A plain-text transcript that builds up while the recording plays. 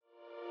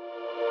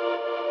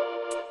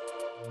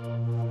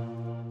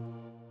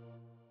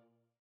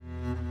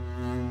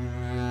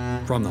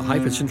From the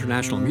Heifetz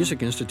International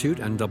Music Institute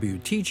and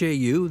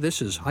WTJU, this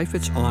is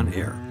Heifetz On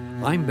Air.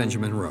 I'm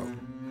Benjamin Rowe.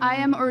 I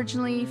am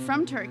originally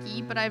from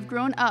Turkey, but I've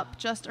grown up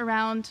just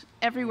around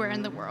everywhere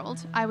in the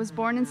world. I was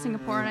born in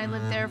Singapore and I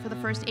lived there for the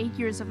first 8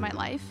 years of my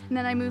life. And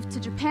then I moved to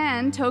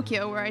Japan,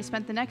 Tokyo, where I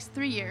spent the next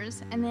 3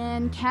 years, and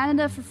then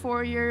Canada for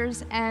 4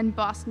 years and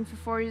Boston for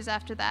 4 years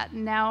after that.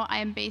 And now I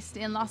am based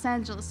in Los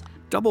Angeles.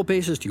 Double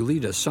bassist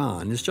Yulita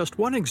San is just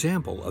one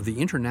example of the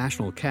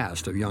international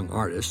cast of young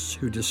artists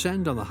who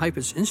descend on the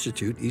Heifetz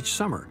Institute each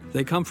summer.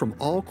 They come from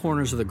all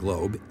corners of the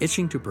globe,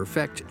 itching to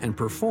perfect and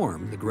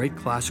perform the great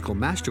classical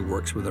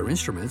masterworks with their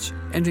instruments,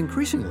 and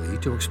increasingly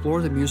to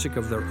explore the music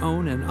of their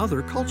own and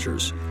other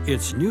cultures.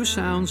 It's new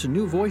sounds and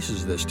new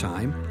voices this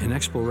time, an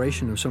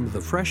exploration of some of the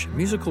fresh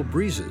musical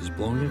breezes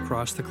blowing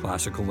across the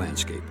classical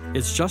landscape.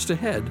 It's just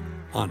ahead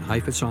on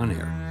Heifetz On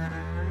Air.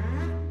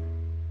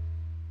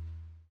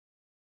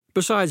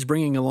 Besides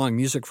bringing along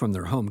music from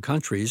their home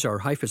countries, our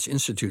Heifetz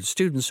Institute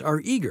students are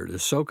eager to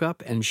soak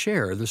up and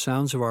share the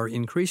sounds of our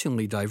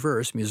increasingly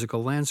diverse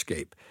musical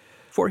landscape.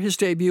 For his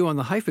debut on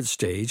the Heifetz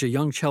stage, a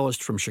young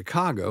cellist from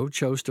Chicago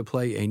chose to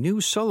play a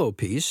new solo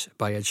piece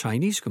by a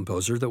Chinese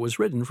composer that was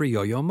written for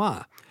Yo-Yo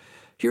Ma.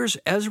 Here's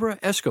Ezra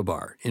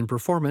Escobar in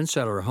performance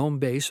at our home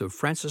base of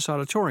Francis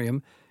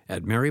Auditorium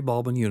at Mary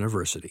Baldwin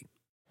University.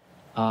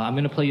 I'm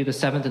going to play you the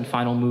seventh and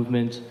final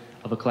movement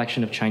of a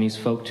collection of Chinese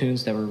folk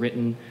tunes that were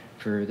written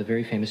for the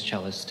very famous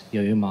cellist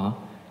Yo-Yo Ma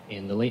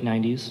in the late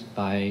 90s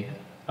by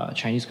a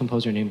Chinese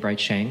composer named Bright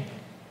Sheng.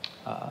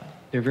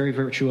 They're very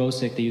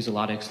virtuosic. They use a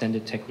lot of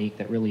extended technique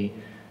that really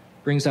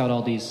brings out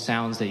all these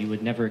sounds that you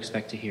would never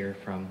expect to hear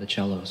from the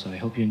cello. So I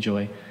hope you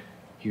enjoy.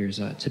 Here's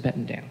a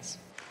Tibetan dance.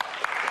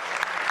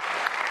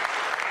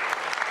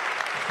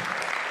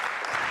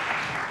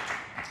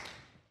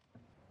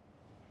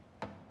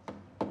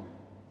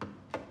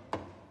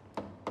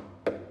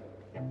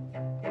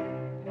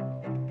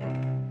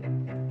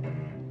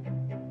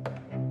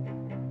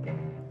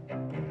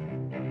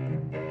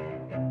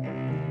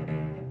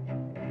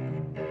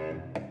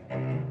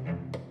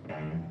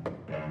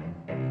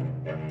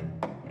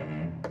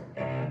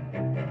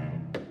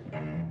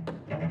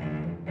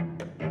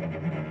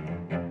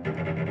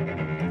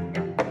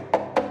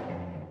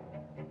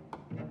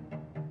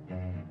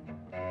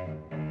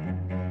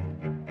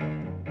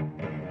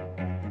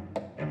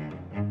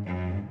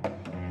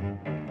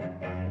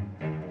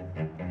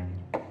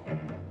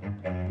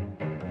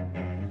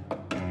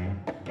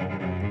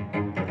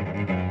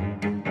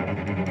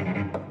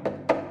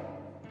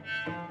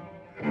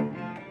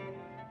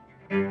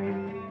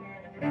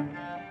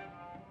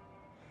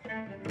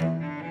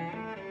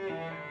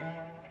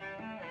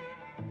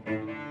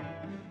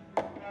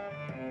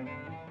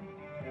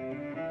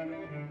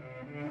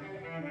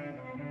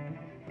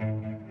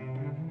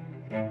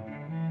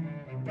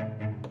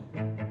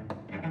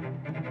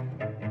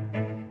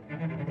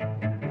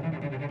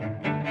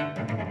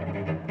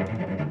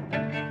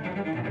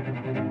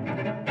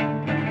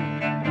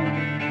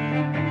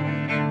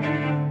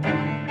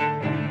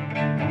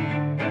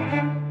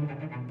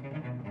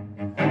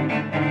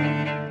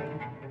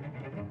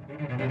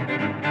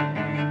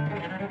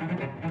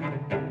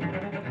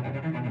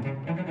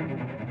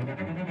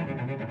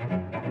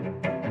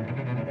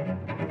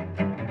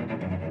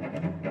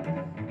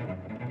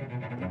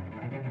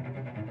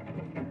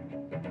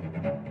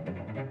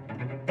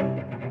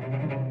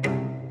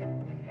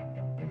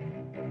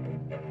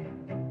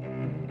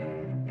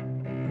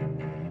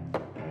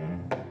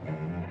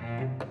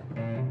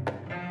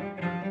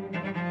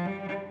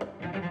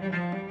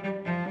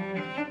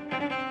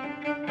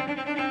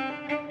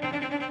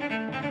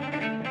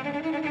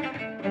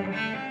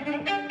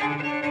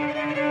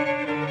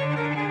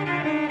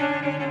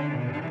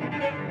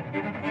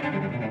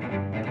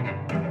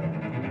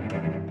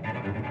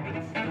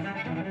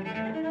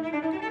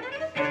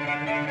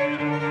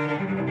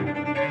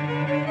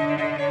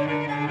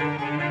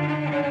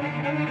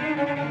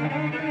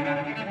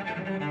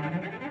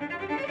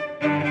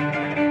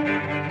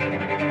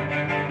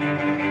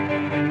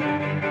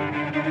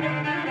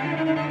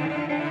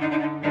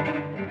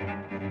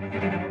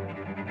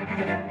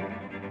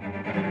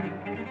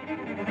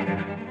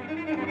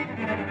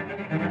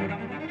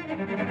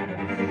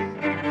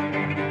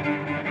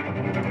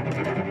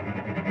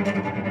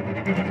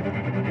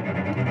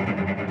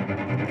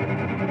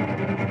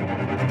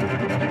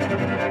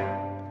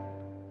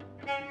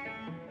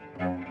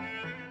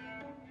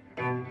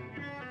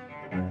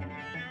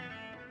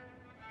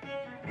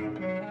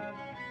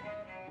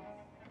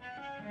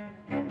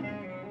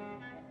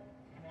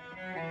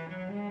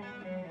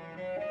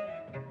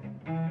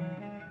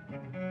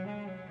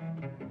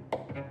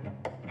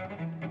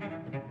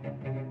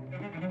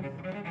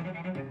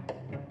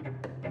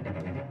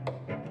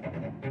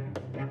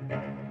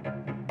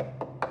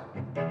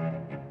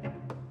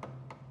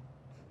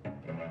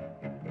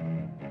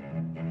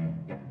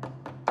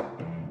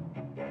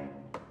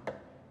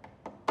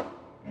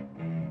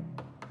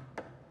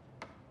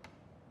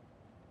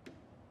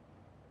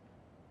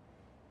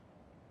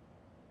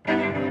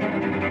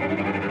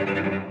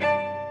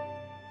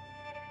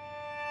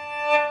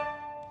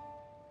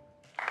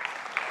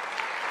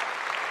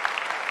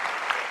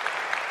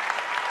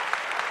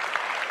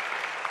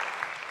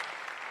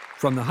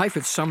 From the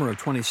Heifetz Summer of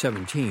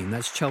 2017,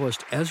 that's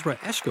cellist Ezra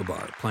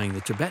Escobar playing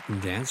the Tibetan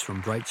dance from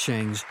Bright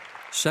Chang's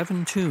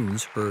Seven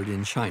Tunes Heard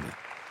in China,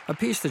 a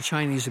piece the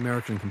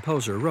Chinese-American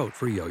composer wrote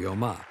for Yo-Yo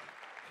Ma.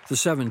 The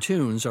 7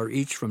 tunes are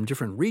each from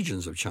different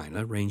regions of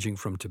China, ranging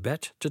from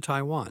Tibet to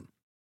Taiwan.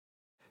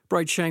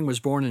 Bright Chang was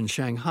born in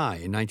Shanghai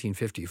in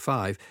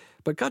 1955,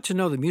 but got to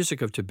know the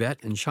music of Tibet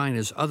and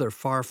China's other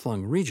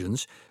far-flung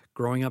regions.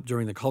 Growing up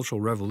during the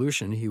Cultural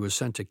Revolution, he was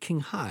sent to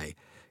Qinghai,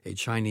 a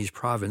Chinese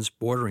province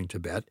bordering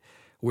Tibet,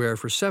 where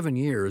for 7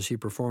 years he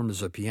performed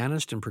as a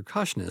pianist and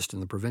percussionist in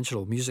the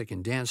Provincial Music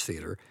and Dance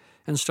Theater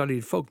and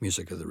studied folk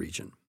music of the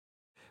region.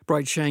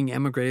 Bright Chang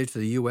emigrated to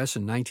the U.S.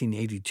 in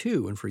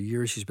 1982, and for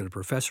years he's been a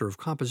professor of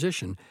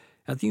composition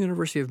at the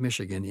University of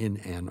Michigan in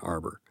Ann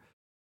Arbor.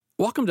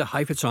 Welcome to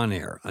Heifetz on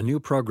Air, a new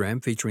program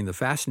featuring the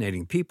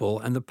fascinating people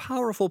and the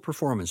powerful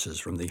performances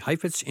from the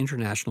Heifetz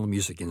International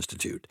Music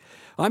Institute.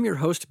 I'm your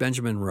host,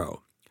 Benjamin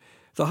Rowe.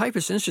 The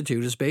Heifetz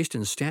Institute is based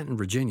in Stanton,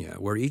 Virginia,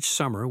 where each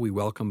summer we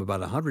welcome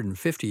about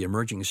 150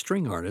 emerging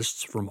string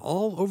artists from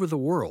all over the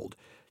world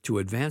to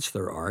advance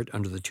their art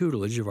under the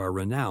tutelage of our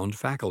renowned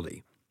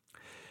faculty.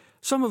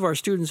 Some of our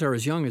students are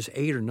as young as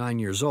 8 or 9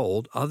 years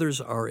old. Others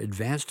are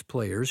advanced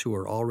players who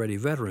are already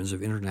veterans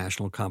of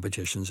international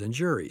competitions and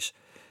juries.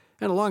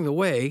 And along the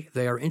way,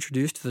 they are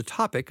introduced to the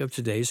topic of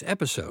today's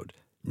episode,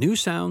 New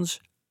Sounds,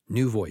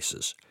 New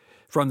Voices.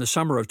 From the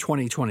summer of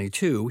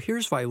 2022,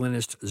 here's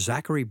violinist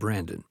Zachary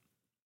Brandon.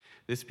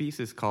 This piece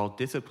is called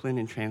Discipline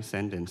and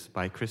Transcendence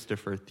by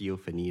Christopher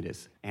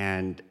Theophanidis,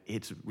 and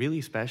it's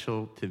really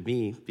special to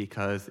me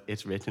because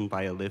it's written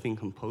by a living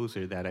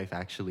composer that I've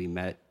actually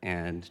met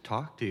and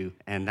talked to,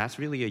 and that's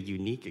really a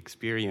unique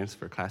experience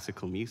for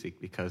classical music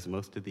because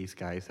most of these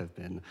guys have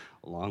been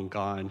long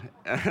gone.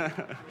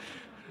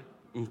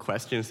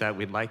 Questions that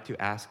we'd like to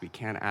ask, we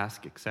can't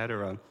ask,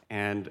 etc.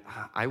 And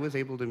I was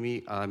able to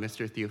meet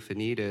Mr.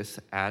 Theophanidis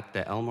at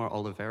the Elmar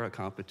Oliveira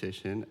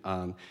competition.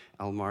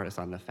 Elmar is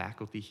on the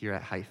faculty here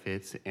at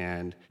Heifetz,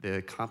 and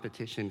the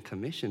competition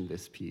commissioned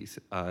this piece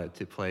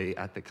to play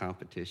at the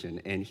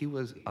competition. And he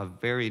was a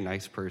very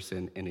nice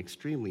person and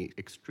extremely,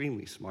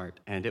 extremely smart.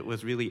 And it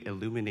was really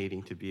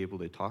illuminating to be able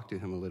to talk to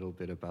him a little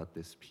bit about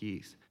this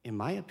piece. In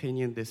my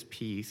opinion, this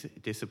piece,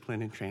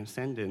 Discipline and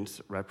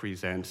Transcendence,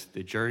 represents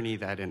the journey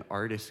that an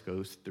artist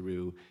goes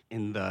through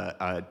in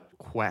the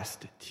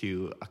quest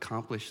to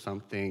accomplish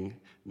something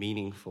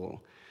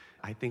meaningful.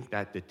 I think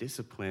that the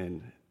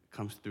discipline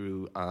comes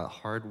through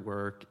hard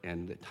work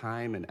and the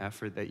time and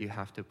effort that you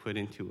have to put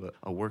into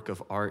a work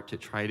of art to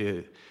try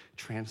to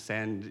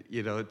transcend,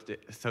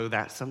 so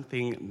that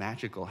something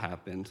magical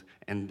happens.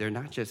 And they're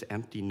not just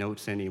empty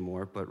notes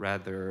anymore, but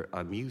rather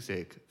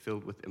music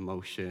filled with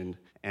emotion.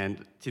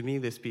 And to me,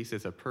 this piece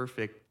is a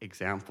perfect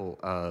example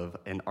of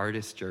an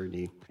artist's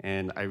journey.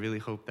 And I really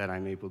hope that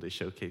I'm able to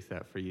showcase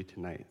that for you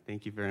tonight.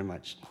 Thank you very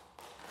much.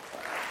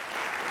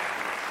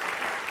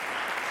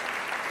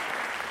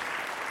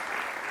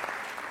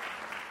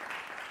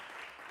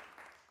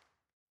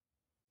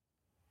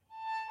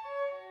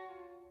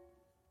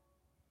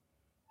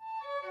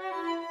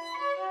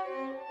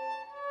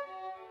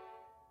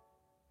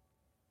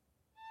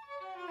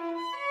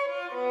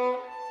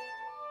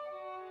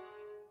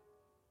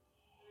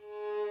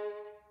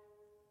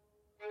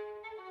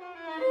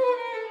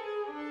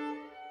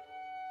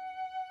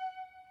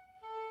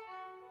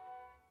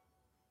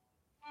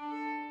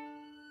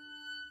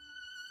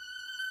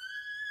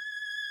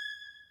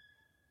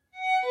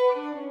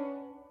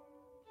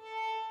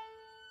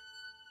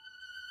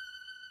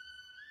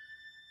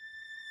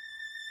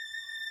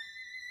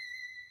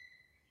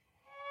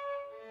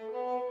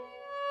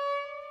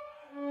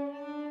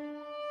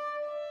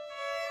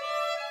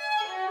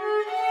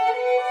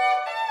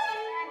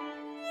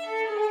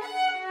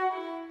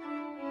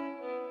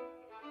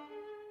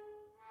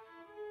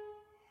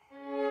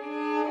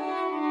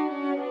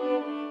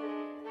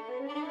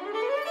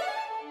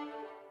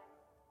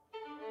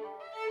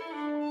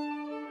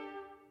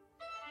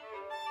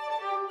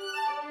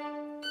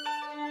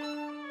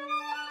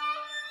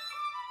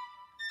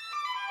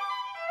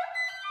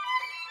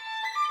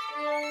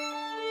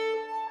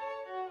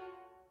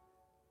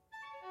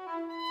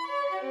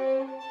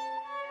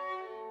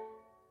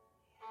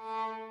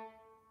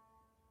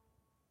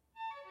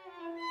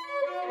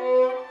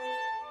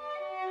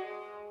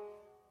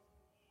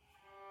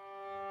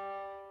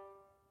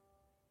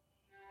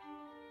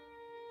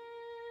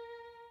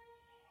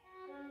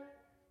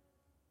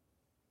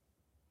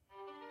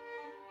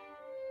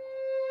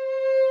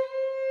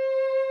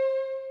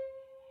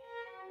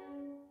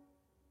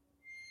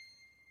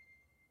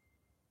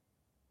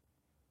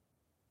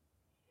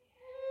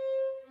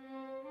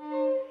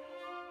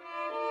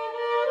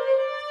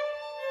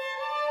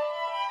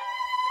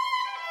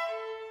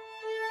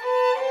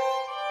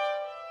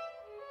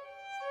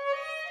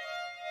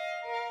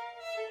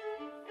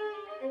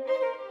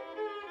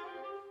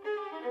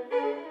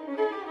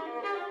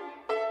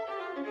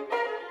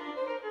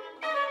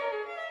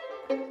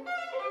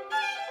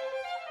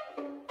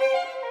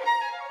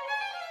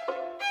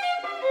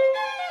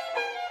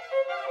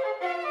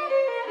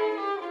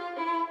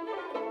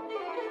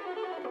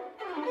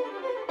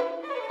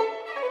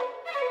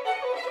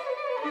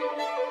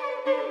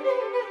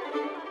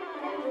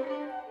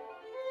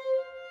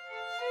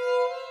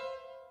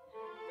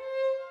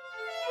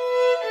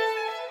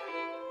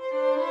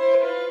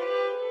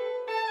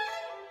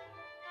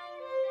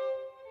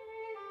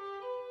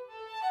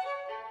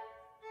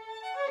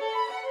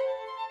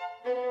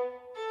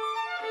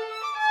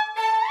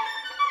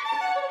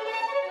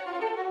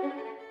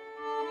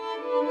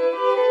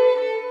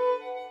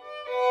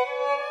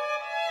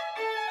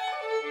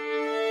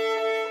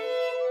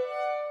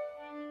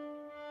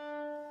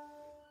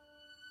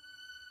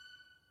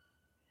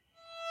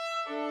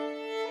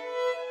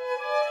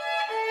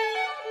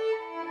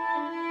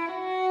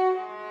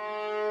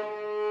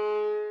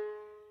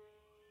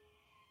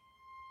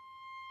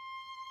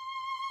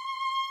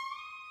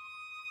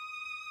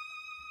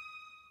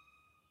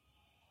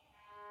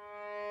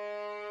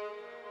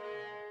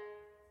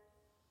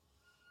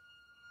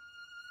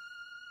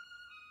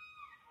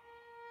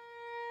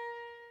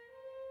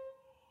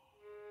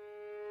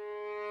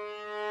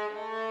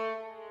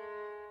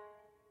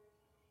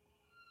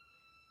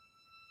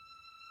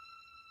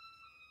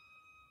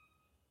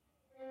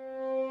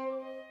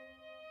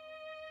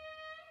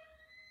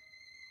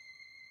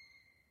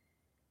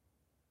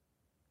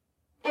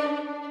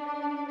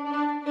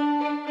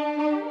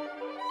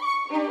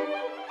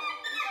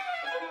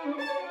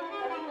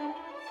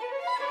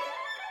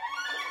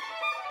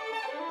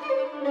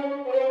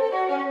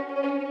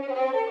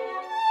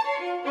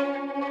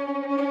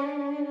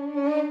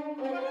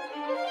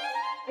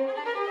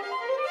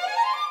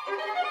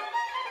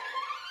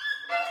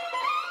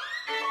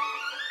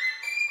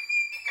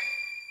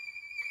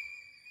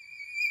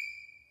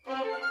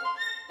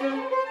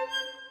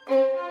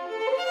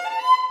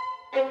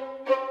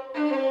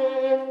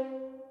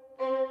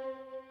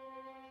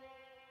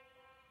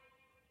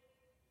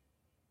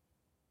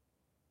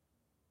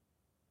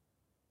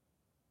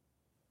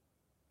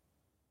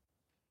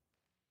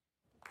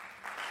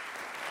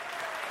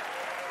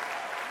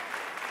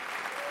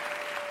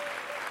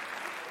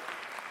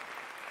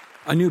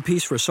 a new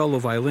piece for solo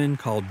violin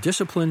called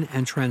Discipline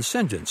and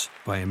Transcendence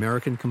by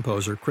American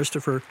composer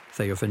Christopher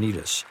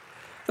Theofanidis.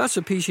 That's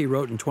a piece he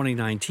wrote in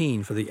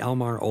 2019 for the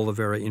Elmar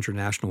Oliveira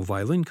International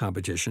Violin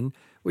Competition,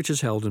 which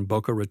is held in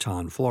Boca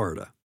Raton,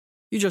 Florida.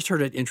 You just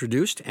heard it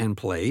introduced and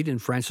played in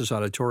Francis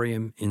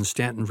Auditorium in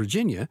Stanton,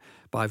 Virginia,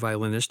 by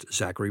violinist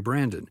Zachary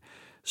Brandon.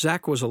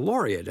 Zach was a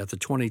laureate at the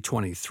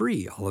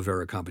 2023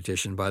 Oliveira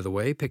competition, by the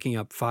way, picking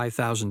up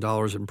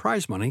 $5,000 in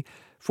prize money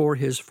for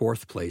his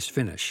fourth-place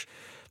finish.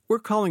 We're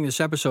calling this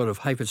episode of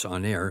Heifetz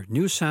On Air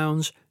New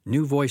Sounds,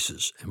 New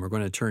Voices, and we're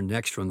going to turn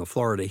next from the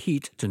Florida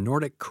heat to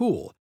Nordic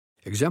cool,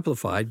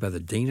 exemplified by the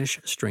Danish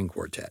String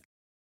Quartet.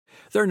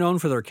 They're known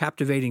for their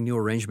captivating new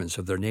arrangements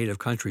of their native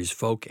country's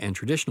folk and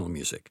traditional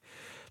music.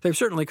 They've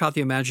certainly caught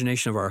the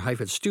imagination of our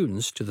Heifetz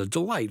students to the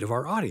delight of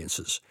our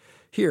audiences.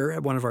 Here,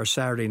 at one of our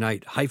Saturday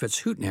night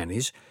Heifetz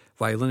Hootenannies,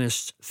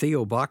 violinists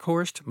Theo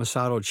Bockhorst,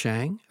 Masato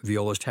Chang,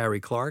 violist Harry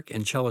Clark,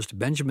 and cellist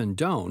Benjamin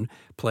Doan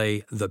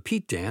play The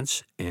Pete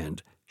Dance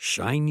and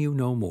Shine You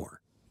No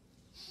More.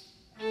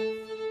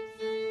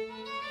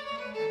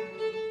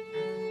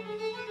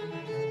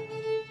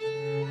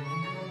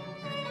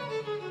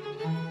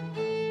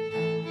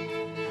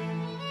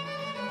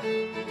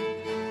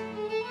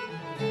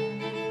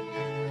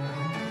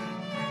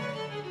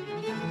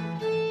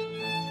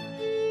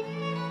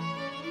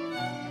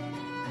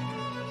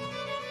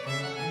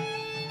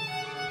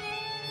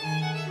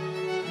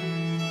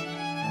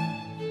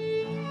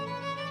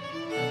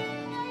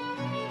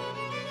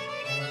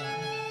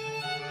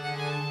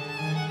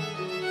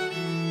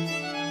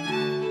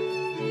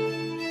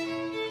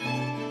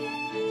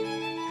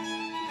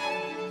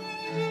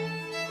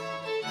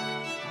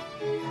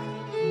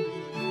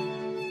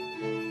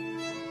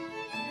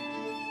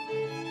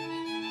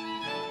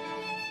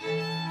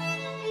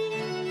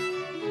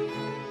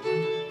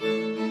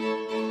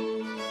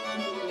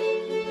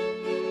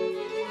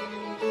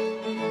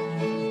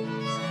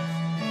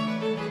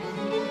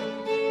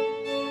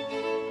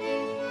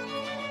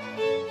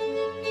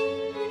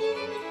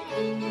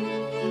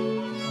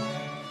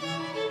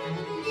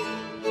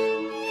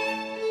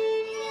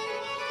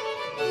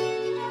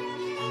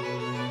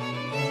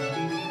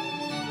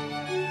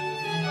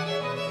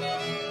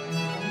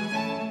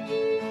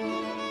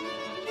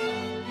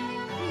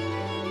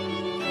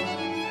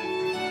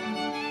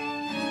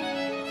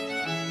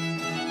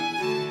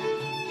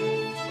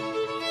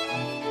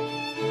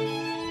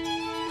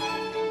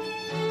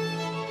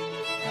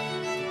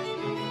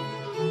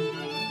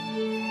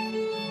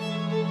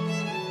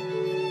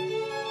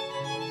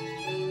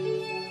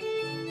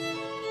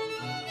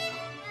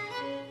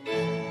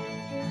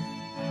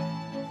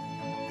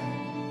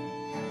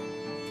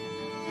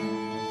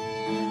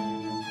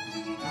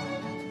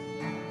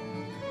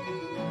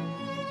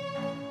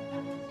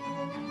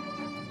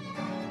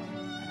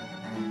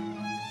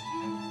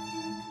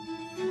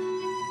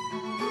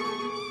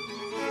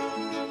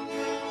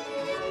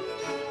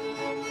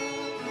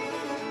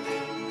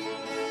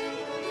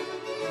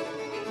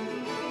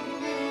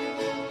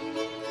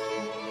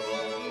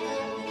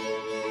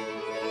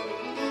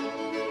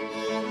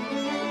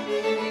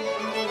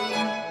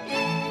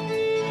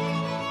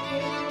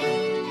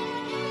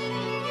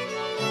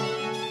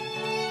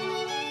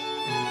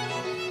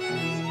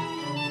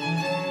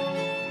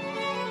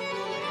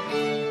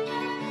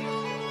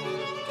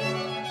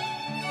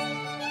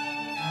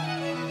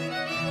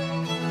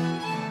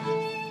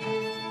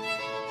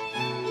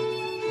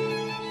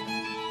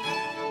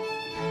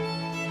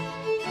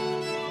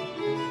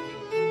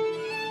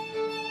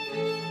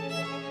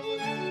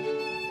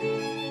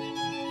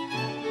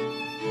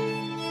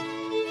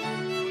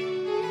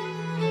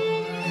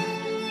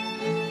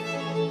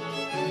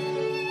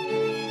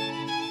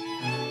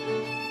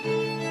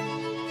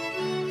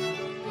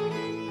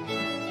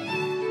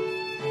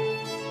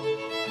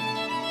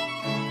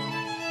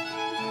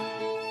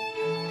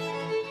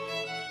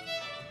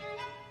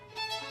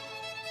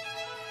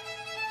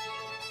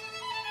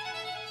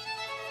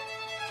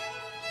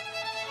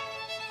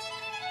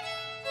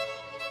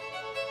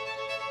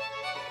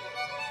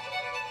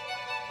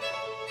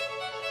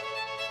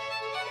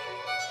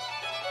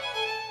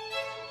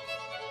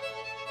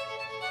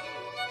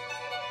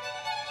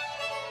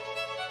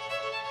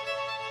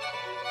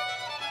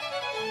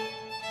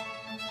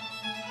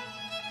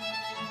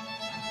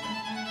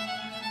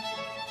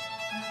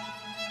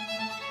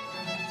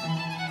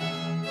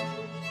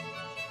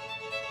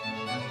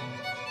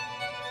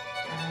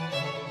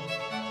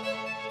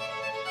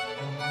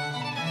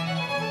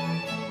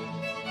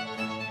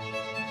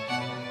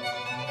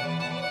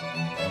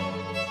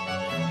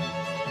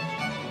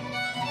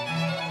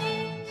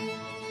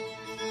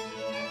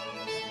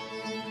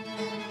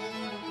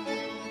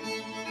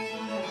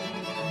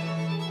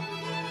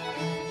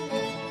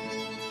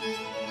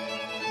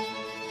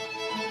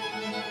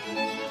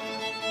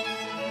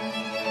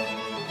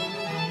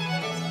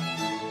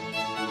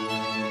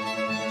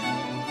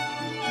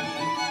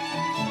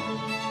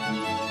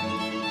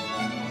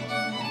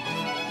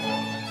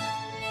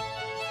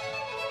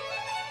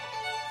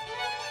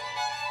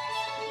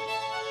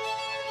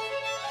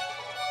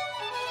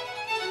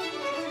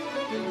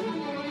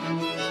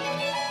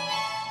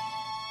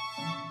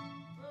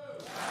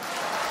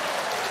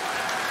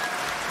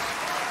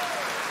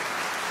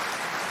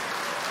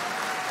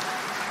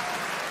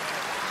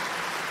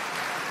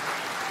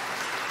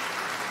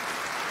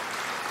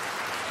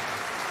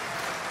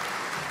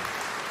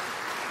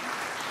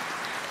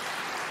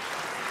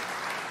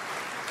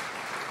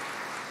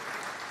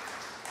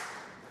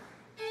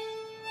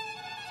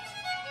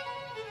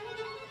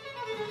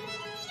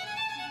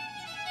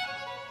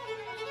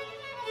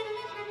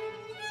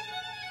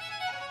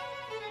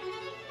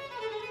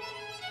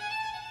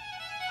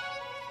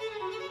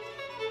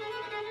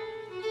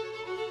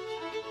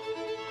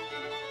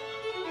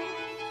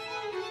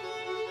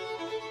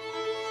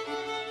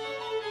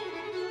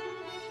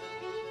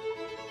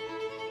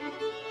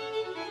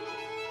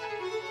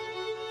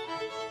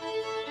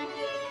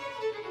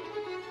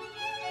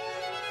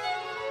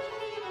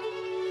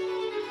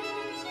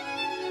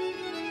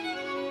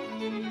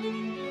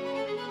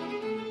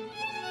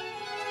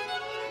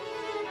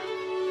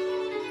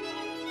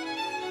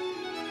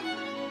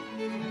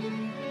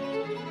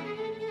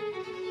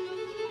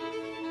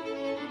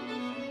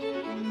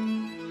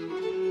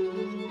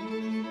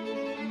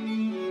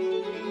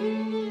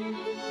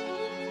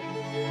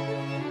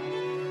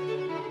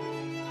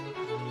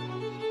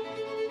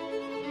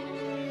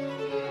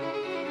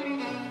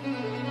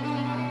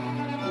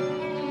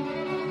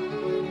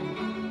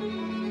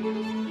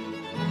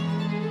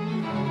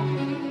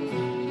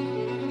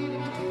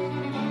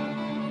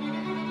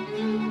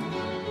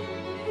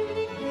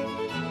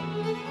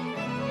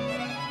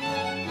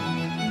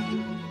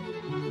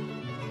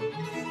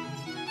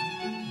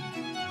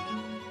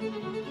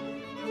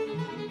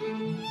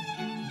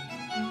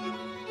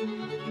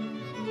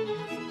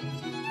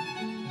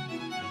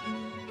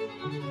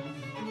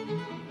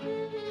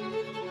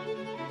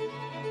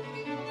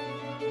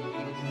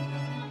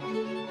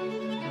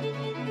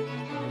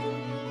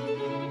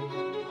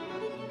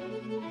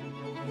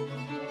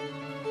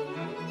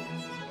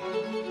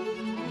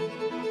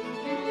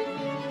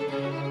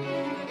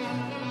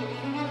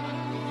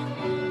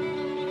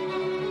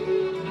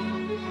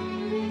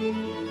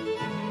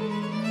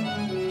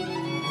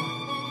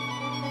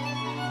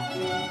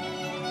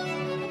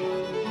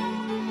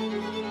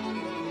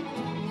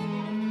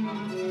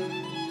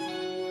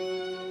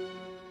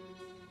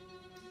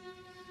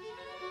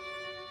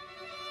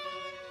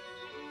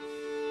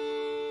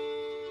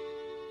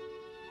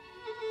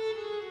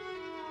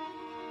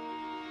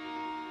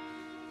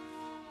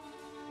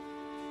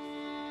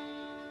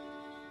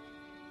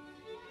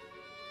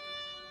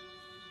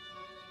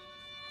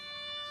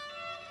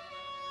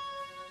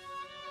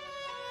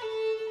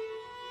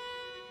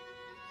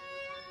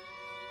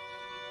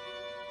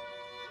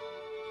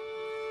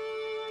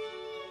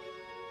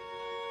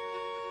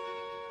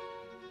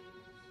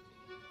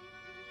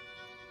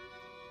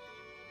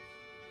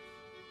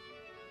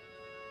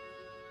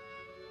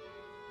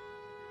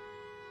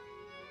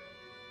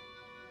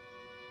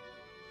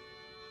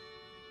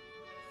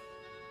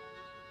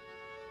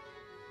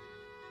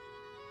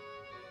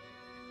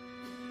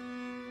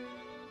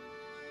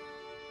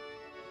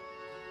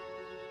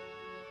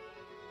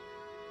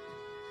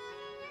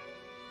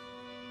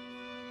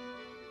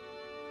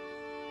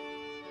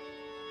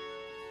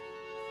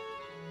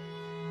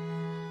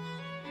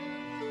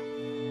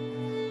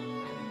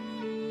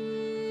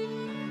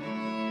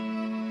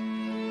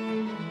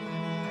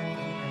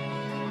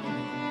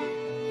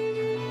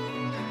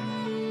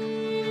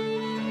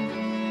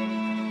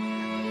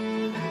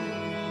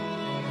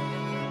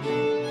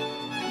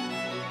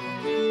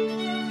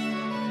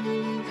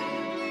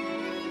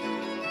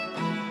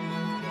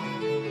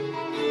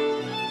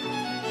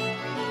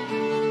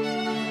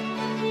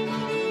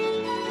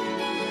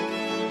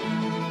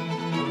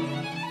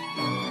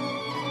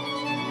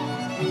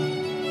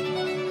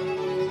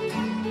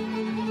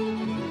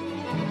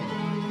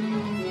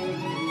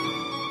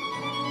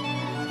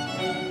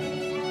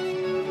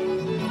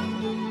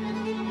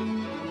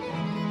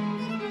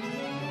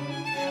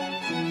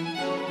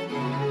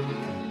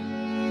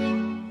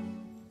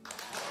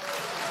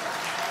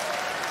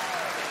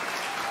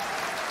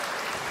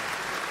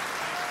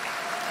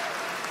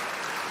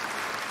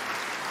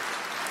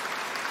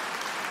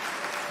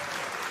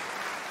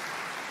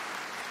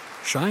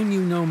 Shine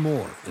You No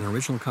More, an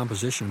original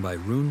composition by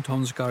Rune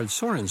Tonsgaard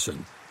Sorensen,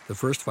 the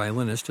first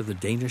violinist of the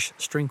Danish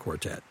String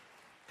Quartet.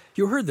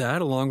 You heard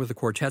that along with the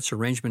quartet's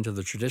arrangement of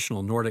the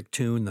traditional Nordic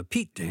tune, the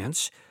Peat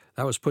Dance.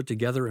 That was put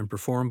together and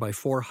performed by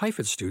 4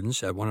 Heifetz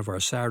students at one of our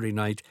Saturday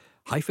night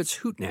Heifetz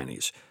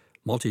Hootenannies,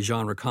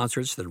 multi-genre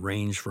concerts that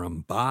range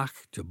from Bach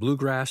to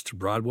bluegrass to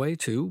Broadway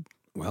to,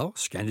 well,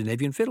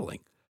 Scandinavian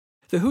fiddling.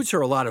 The Hoots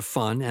are a lot of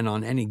fun, and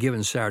on any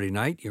given Saturday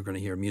night, you're going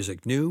to hear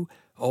music new,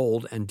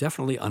 old, and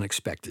definitely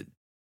unexpected.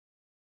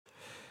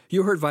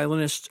 You heard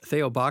violinists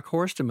Theo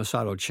Bockhorst and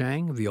Masato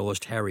Chang,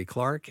 violist Harry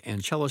Clark,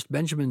 and cellist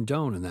Benjamin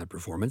Doan in that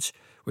performance,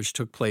 which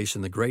took place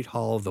in the Great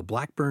Hall of the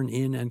Blackburn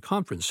Inn and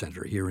Conference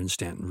Center here in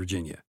Stanton,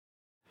 Virginia.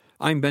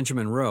 I'm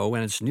Benjamin Rowe,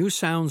 and it's New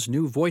Sounds,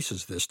 New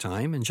Voices this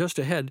time, and just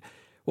ahead,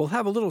 we'll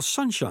have a little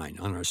sunshine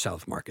on our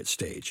South Market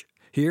stage,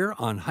 here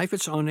on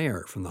Heifetz On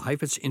Air from the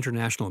Heifetz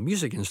International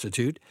Music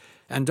Institute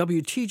and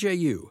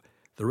WTJU,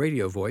 the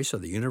radio voice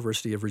of the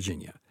University of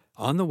Virginia,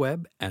 on the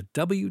web at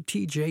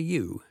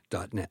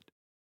WTJU.net.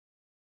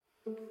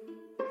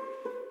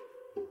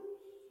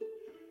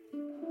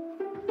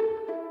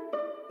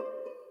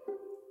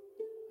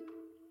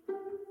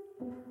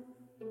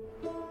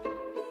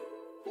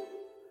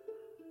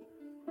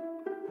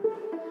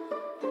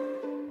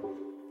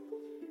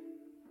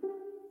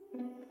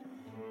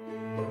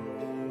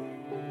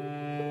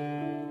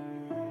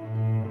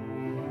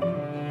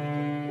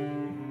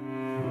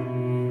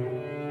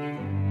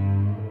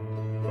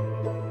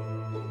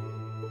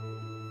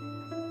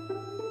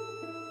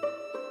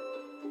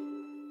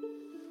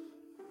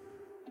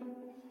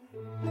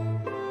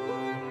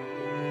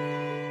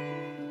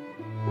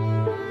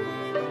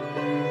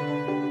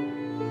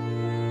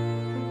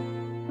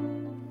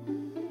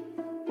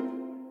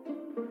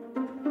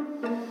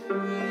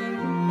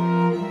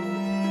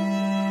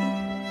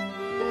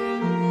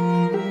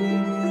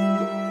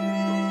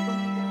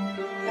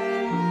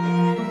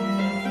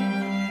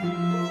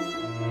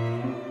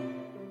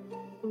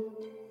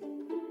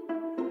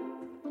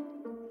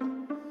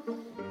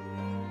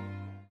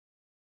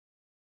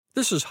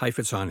 This is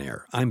Heifetz On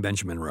Air. I'm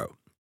Benjamin Rowe.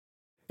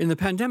 In the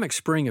pandemic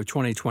spring of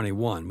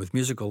 2021, with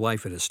musical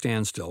life at a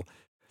standstill,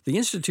 the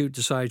Institute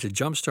decided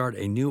to jumpstart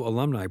a new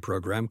alumni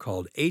program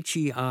called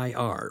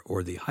HEIR,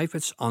 or the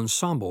Heifetz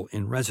Ensemble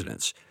in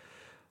Residence.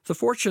 The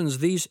fortunes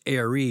these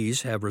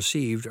heirees have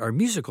received are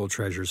musical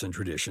treasures and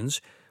traditions,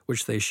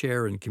 which they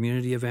share in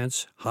community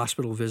events,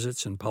 hospital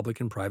visits, and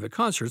public and private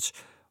concerts,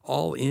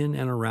 all in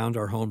and around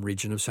our home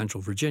region of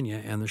Central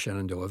Virginia and the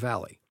Shenandoah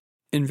Valley.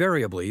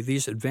 Invariably,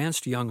 these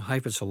advanced young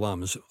Heifetz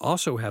alums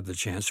also have the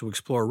chance to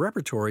explore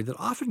repertory that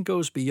often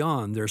goes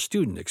beyond their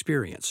student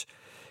experience.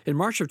 In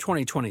March of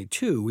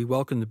 2022, we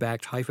welcomed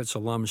back Heifetz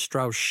alum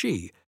Strauss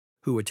Shi,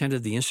 who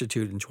attended the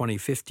Institute in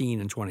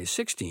 2015 and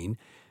 2016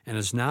 and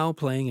is now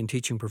playing and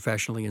teaching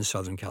professionally in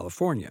Southern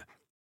California.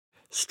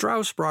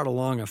 Strauss brought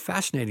along a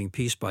fascinating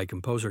piece by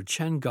composer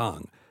Chen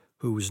Gong,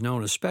 who was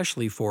known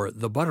especially for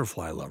The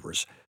Butterfly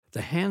Lovers,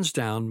 the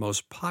hands-down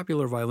most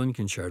popular violin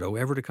concerto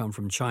ever to come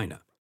from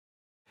China.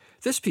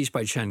 This piece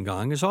by Chen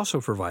Gong is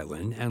also for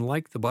violin, and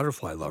like The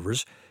Butterfly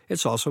Lovers,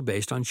 it's also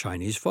based on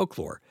Chinese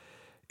folklore.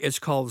 It's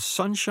called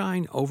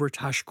Sunshine over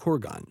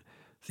Tashkurgan,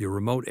 the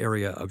remote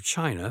area of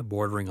China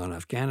bordering on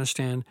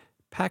Afghanistan,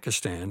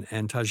 Pakistan,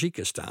 and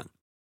Tajikistan.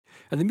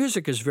 And the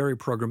music is very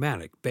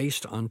programmatic,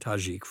 based on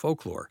Tajik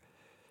folklore.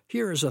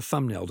 Here is a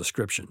thumbnail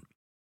description.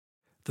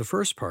 The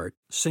first part,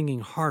 Singing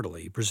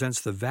Heartily,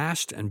 presents the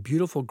vast and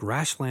beautiful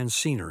grassland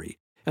scenery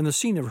and the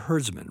scene of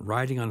herdsmen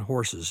riding on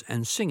horses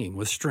and singing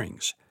with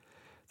strings.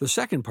 The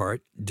second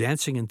part,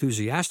 Dancing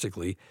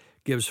Enthusiastically,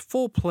 gives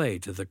full play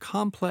to the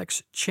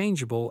complex,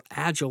 changeable,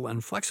 agile,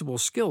 and flexible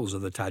skills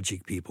of the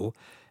Tajik people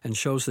and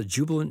shows the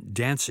jubilant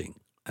dancing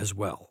as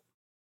well.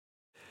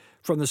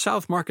 From the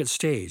South Market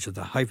stage of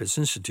the Heifetz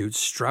Institute,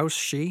 Strauss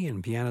Shi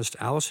and pianist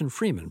Allison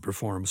Freeman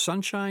perform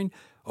Sunshine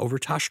over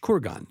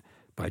Tashkurgan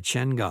by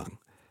Chen Gong,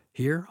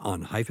 here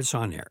on Heifetz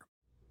On Air.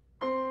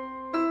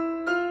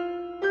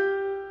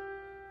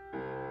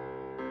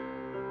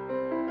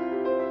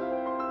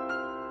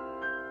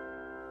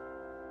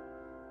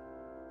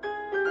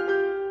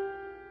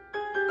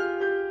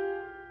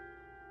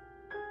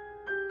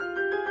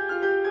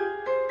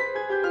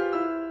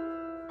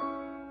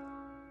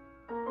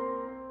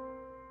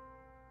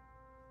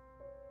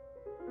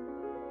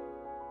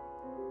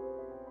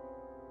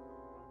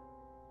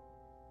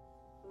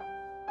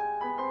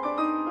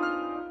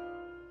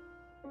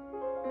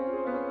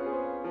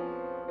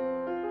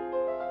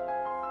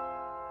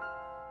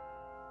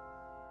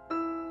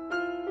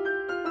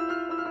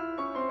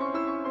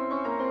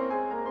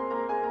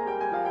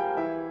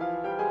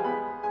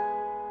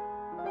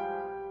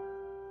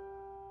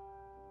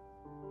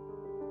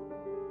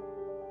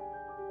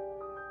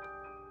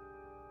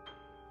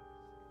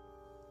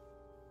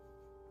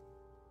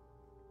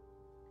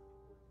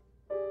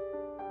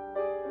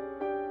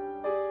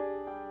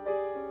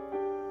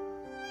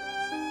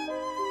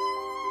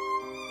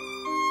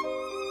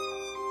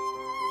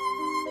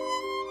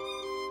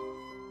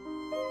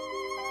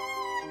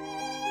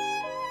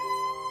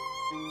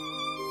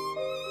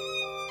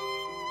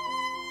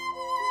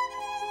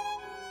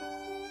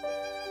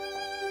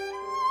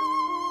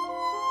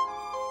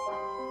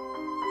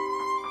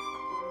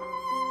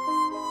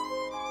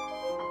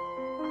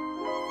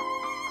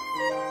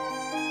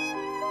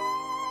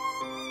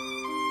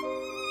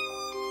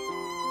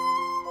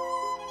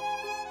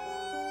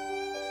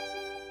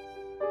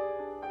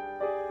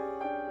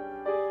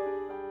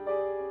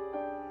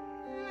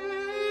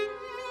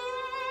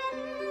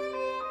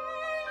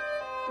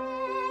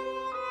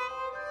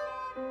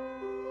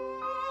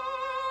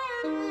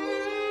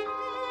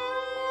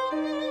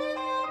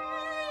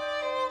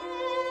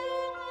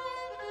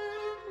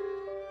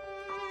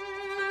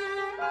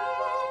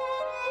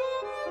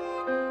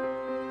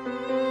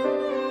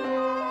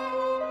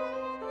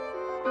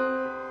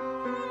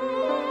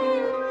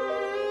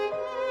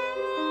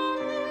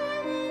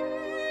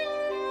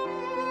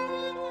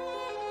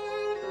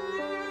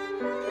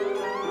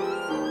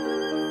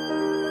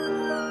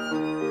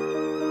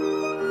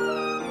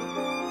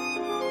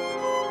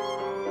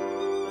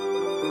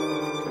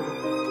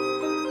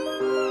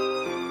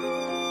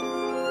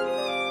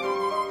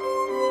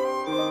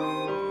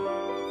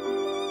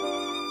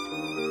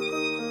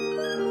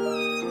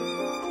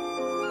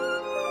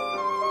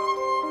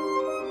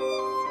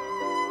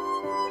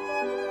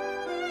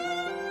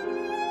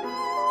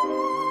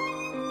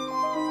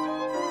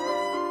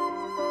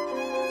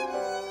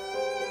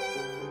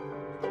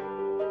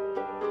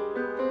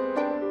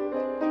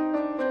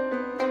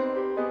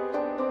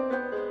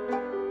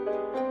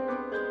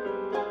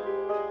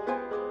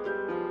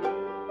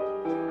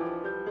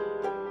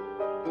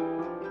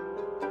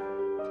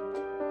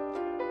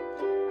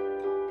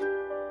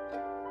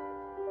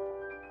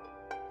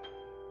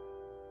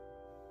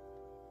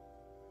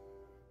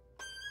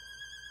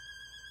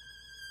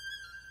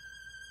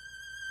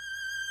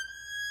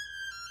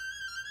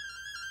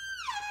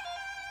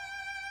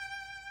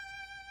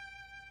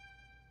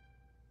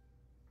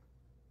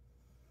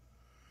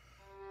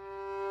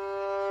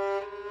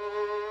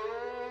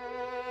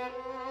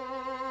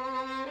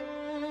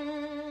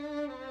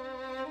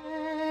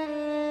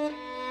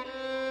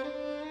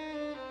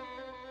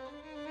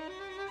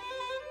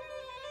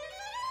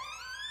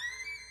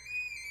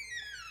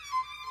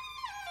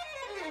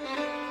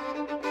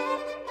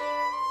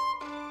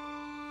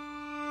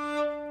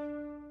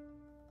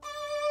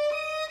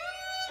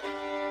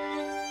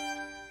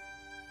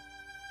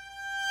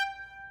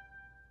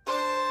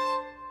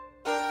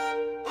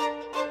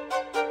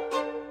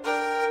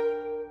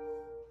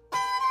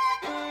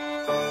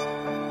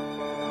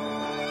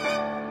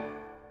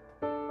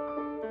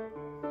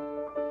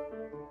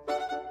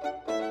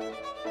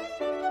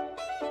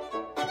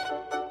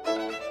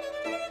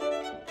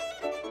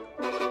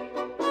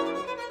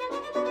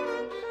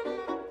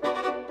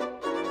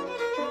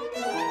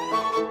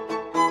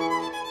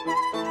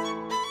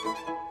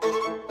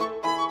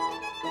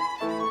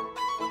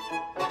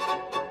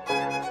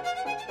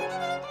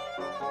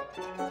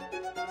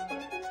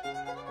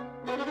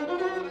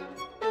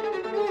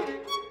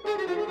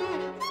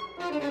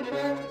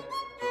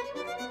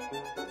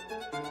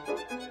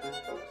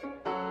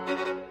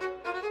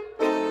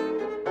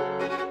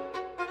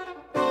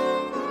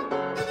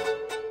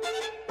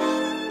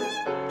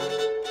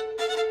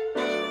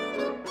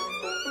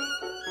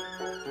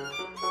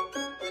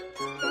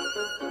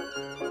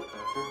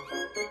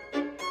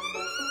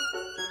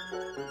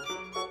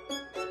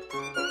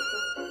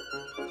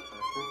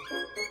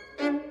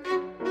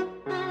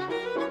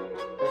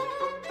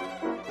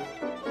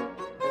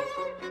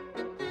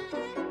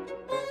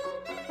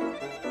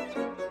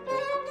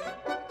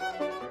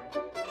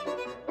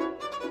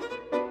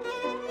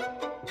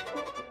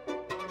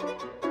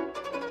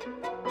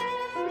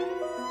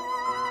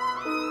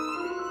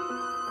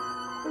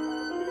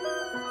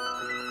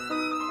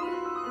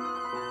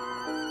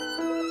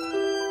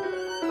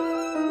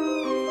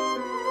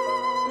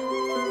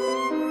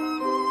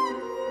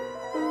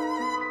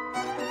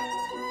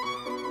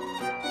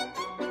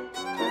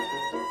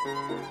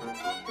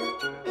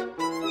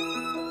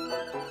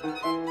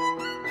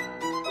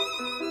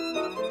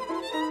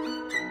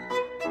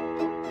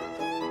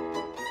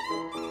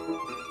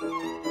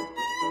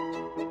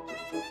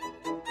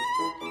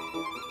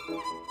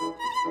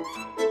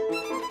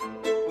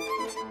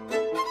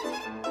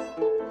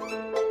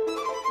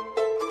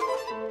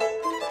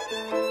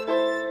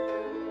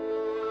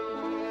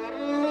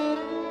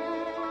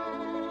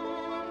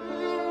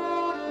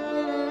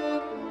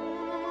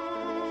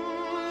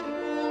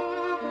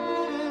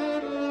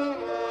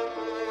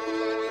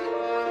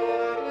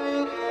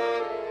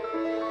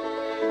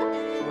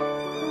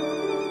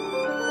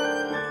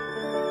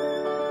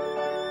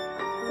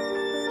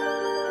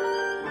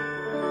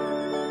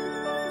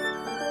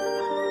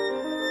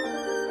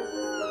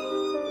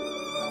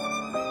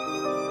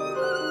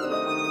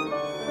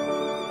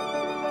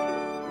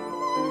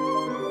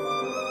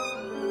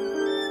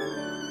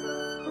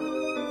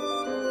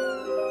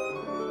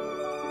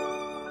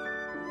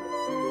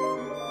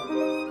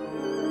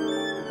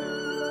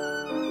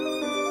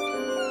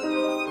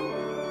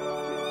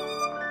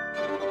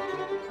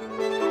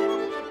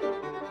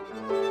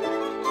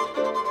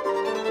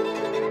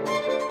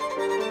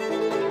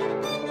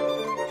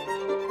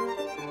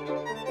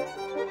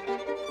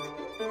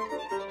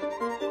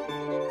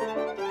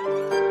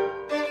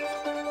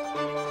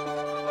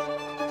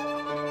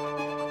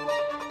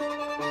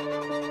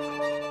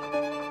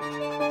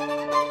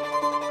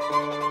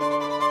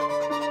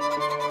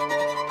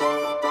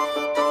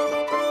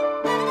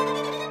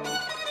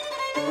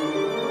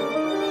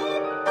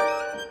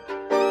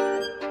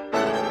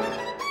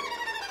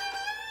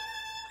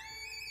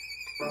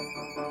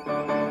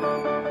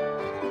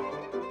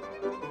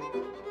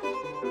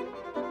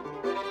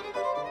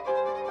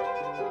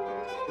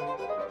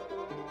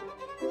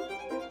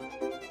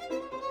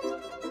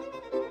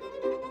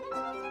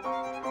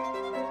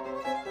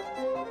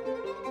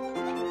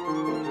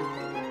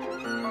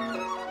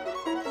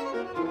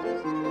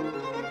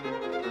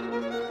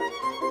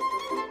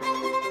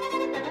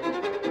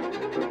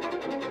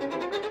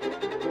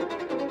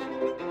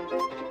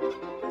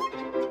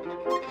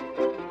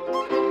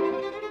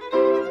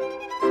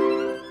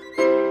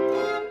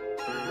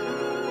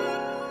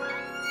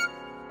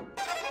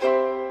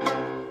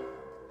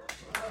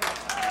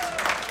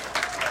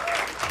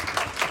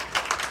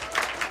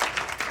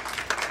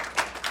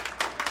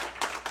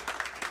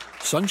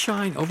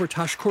 Sunshine over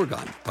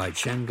Tashkurgan by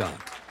Chen Gang.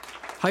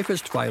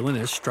 Haifist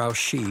violinist Strauss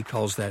Shi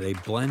calls that a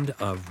blend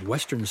of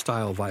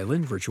Western-style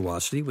violin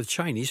virtuosity with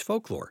Chinese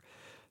folklore.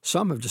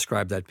 Some have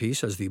described that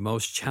piece as the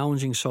most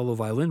challenging solo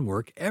violin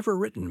work ever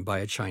written by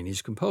a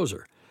Chinese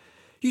composer.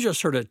 You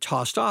just heard it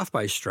tossed off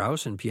by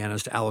Strauss and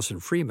pianist Alison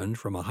Freeman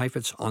from a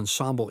Heifetz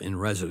Ensemble in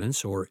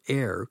Residence, or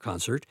AIR,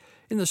 concert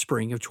in the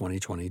spring of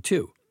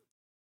 2022.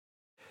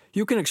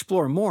 You can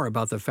explore more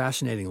about the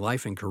fascinating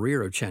life and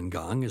career of Chen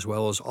Gang, as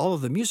well as all of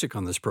the music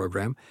on this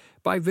program,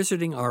 by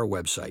visiting our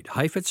website,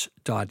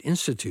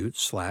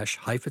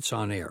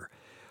 heifetz.institute/HeifetzOnAir.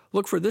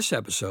 Look for this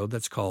episode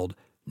that's called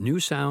New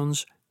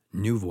Sounds,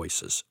 New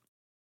Voices.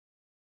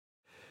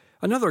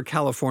 Another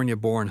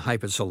California-born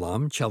Heifetz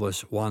alum,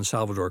 cellist Juan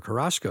Salvador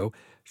Carrasco,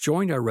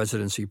 joined our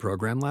residency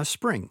program last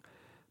spring,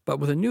 but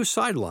with a new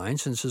sideline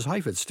since his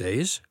Heifetz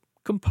days,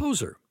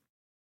 composer.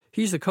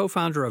 He's the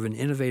co-founder of an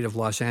innovative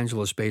Los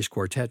Angeles-based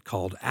quartet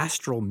called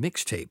Astral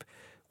Mixtape,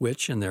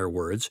 which, in their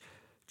words,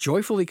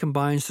 joyfully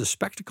combines the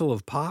spectacle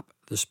of pop,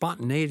 the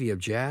spontaneity of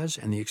jazz,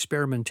 and the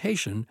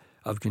experimentation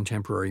of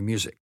contemporary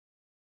music.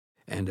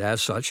 And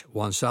as such,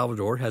 Juan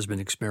Salvador has been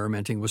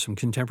experimenting with some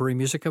contemporary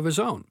music of his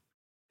own.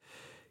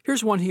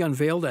 Here's one he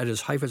unveiled at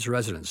his Heifetz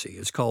residency.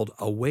 It's called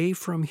Away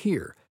From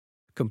Here.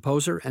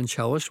 Composer and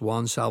cellist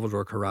Juan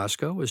Salvador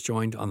Carrasco is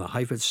joined on the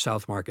Heifetz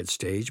South Market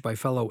stage by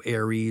fellow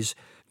Aries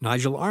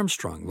Nigel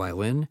Armstrong,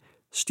 violin,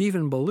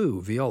 Stephen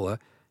Ballou, viola,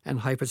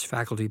 and Heifetz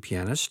faculty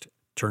pianist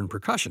turned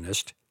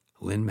percussionist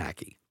Lynn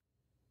Mackey.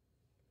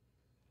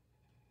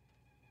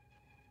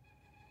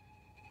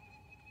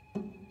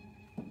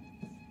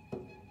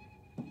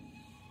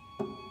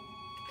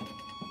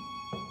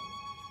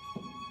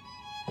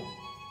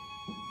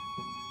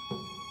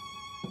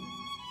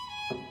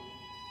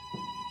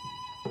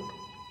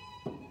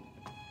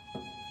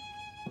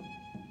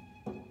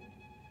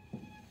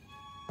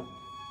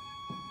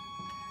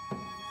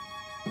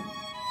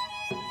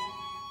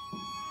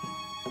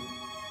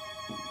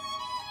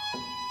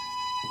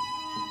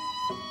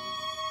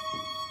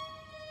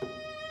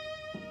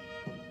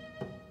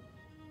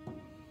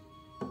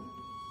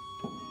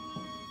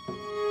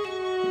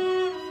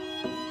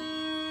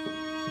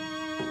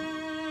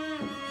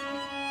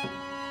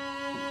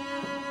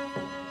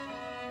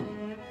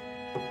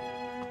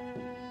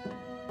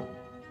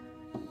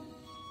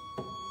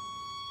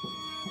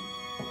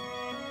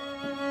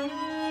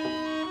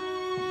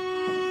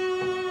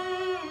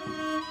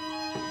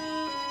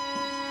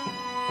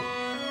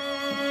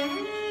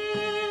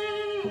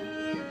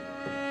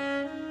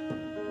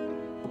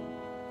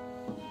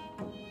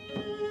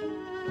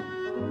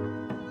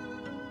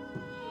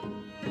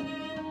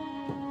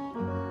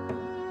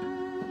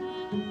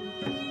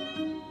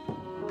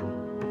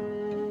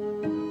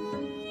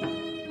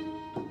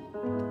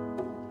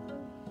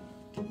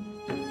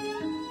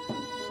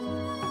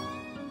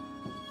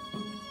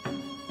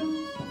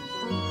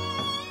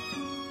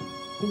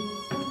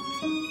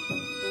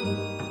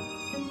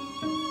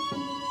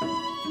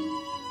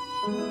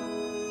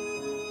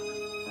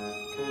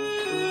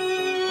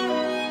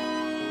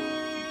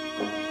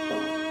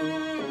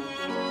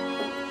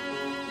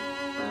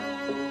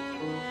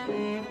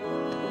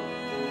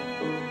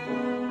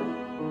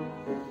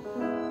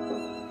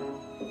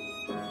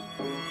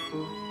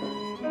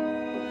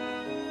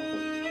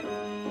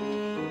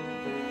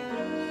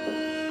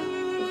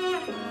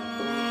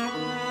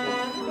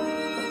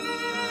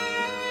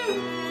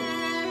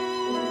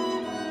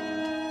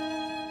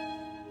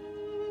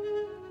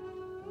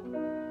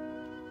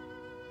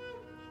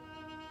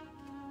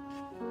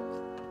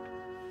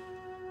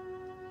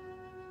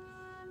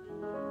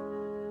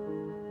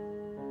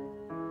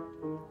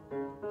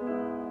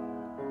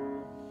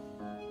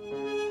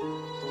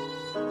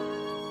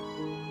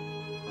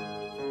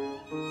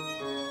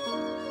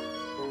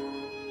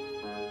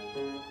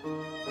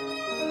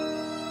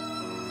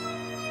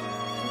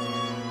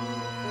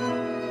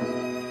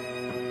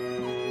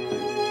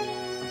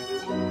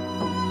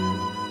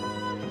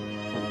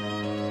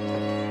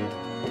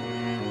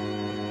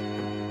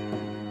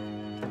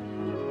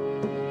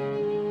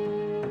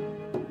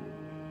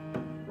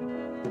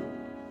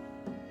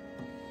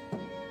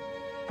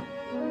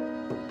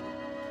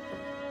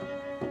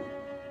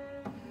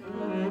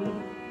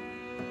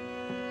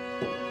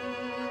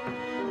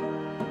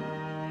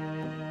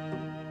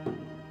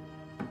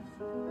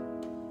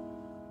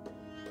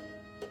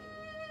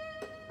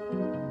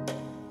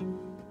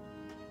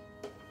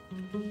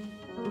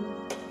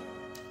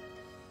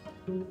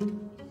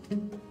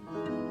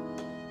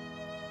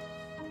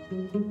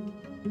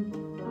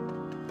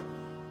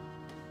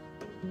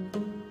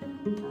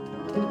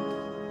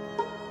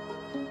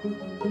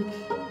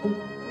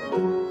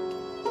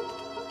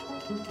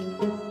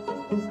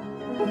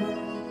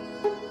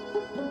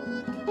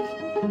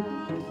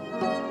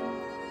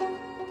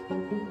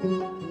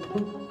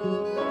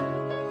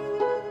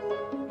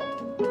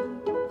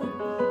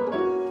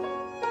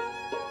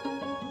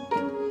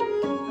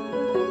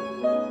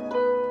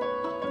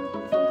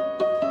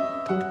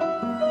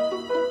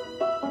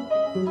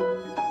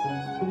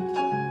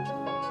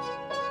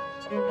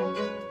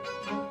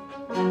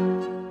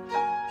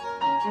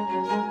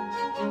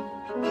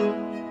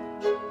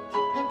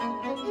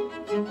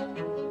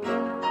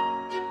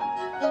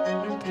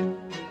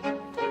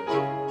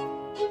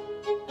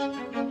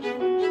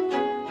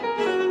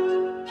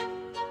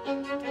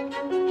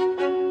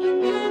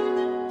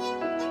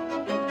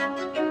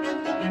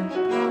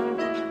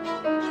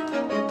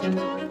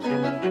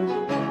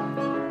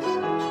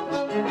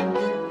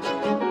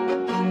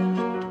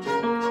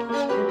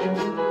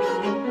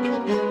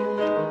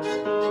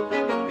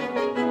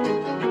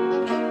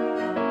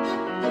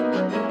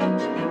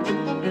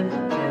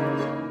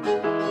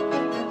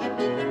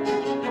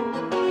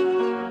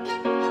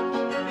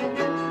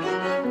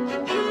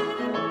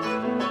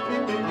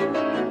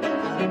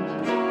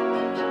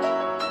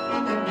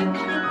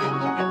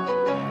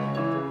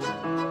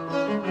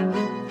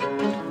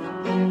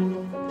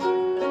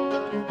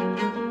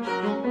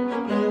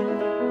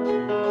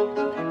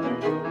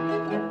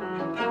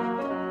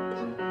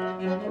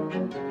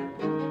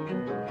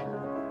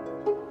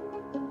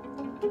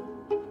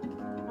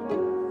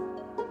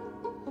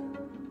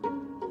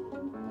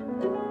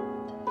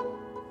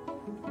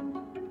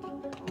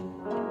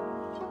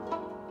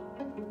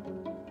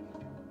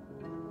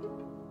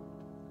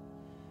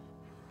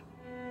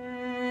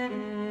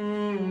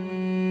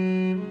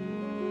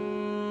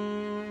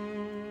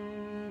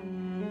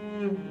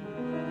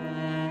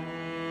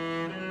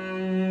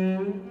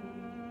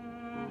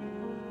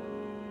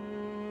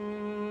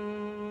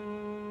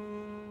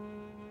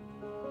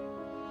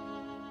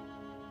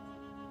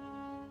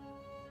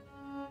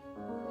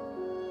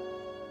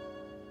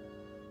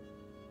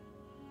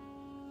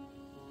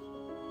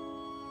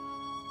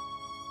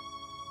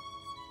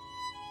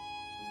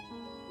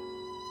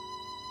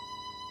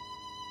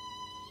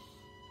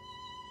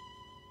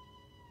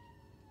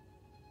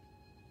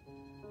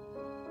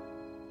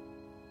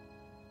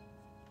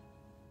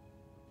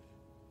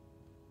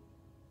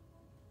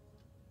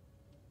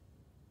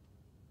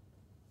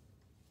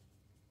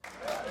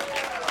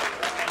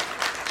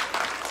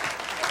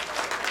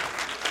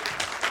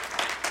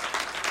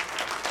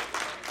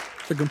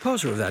 The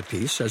composer of that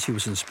piece says he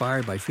was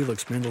inspired by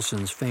Felix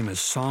Mendelssohn's famous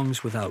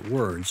Songs Without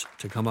Words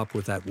to come up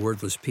with that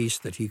wordless piece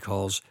that he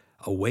calls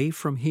Away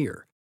From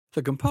Here.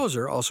 The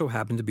composer also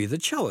happened to be the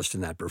cellist in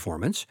that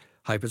performance,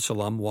 Heifetz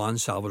alum Juan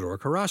Salvador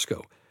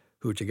Carrasco,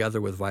 who together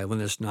with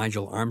violinist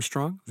Nigel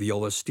Armstrong,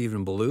 violist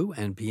Stephen Ballou,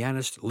 and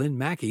pianist Lynn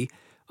Mackey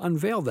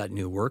unveiled that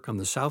new work on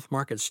the South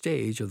Market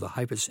stage of the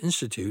Heifetz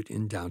Institute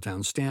in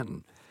downtown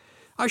Stanton.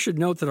 I should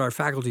note that our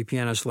faculty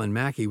pianist Lynn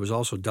Mackey was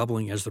also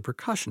doubling as the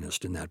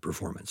percussionist in that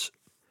performance.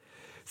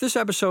 This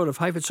episode of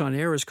Heifetz on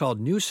Air is called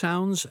New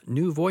Sounds,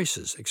 New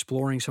Voices,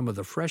 exploring some of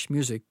the fresh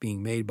music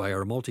being made by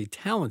our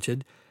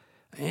multi-talented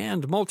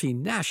and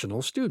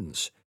multinational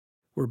students.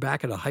 We're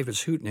back at a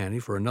Heifetz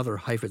Hootenanny for another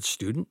Heifetz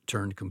student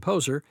turned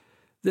composer.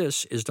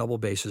 This is double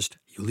bassist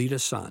Yulita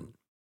Sun.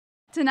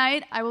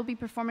 Tonight, I will be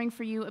performing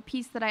for you a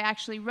piece that I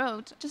actually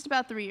wrote just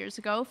about 3 years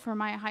ago for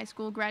my high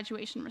school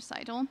graduation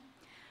recital.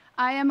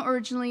 I am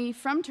originally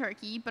from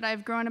Turkey, but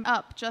I've grown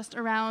up just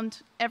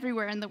around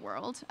everywhere in the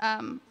world.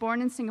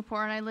 Born in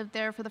Singapore, and I lived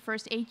there for the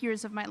first 8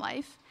 years of my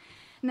life.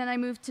 And then I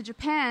moved to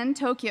Japan,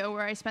 Tokyo,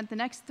 where I spent the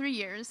next 3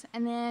 years,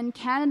 and then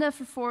Canada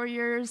for 4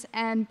 years,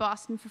 and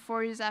Boston for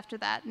 4 years after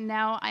that. And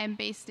now I am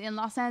based in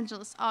Los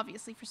Angeles,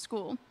 obviously, for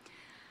school.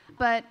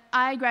 But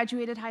I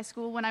graduated high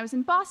school when I was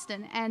in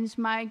Boston, and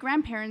my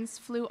grandparents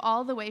flew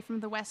all the way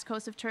from the west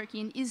coast of Turkey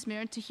in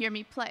Izmir to hear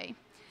me play.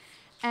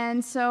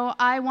 And so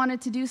I wanted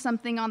to do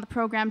something on the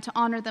program to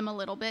honor them a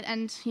little bit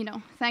and,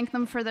 thank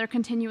them for their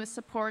continuous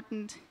support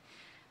and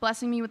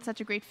blessing me with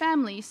such a great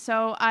family.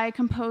 So I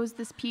composed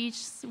this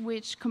piece,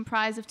 which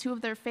comprised of two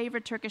of their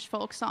favorite Turkish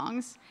folk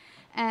songs,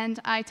 and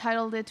I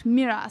titled it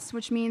Miras,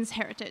 which means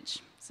heritage.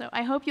 So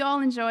I hope you all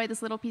enjoy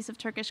this little piece of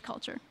Turkish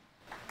culture.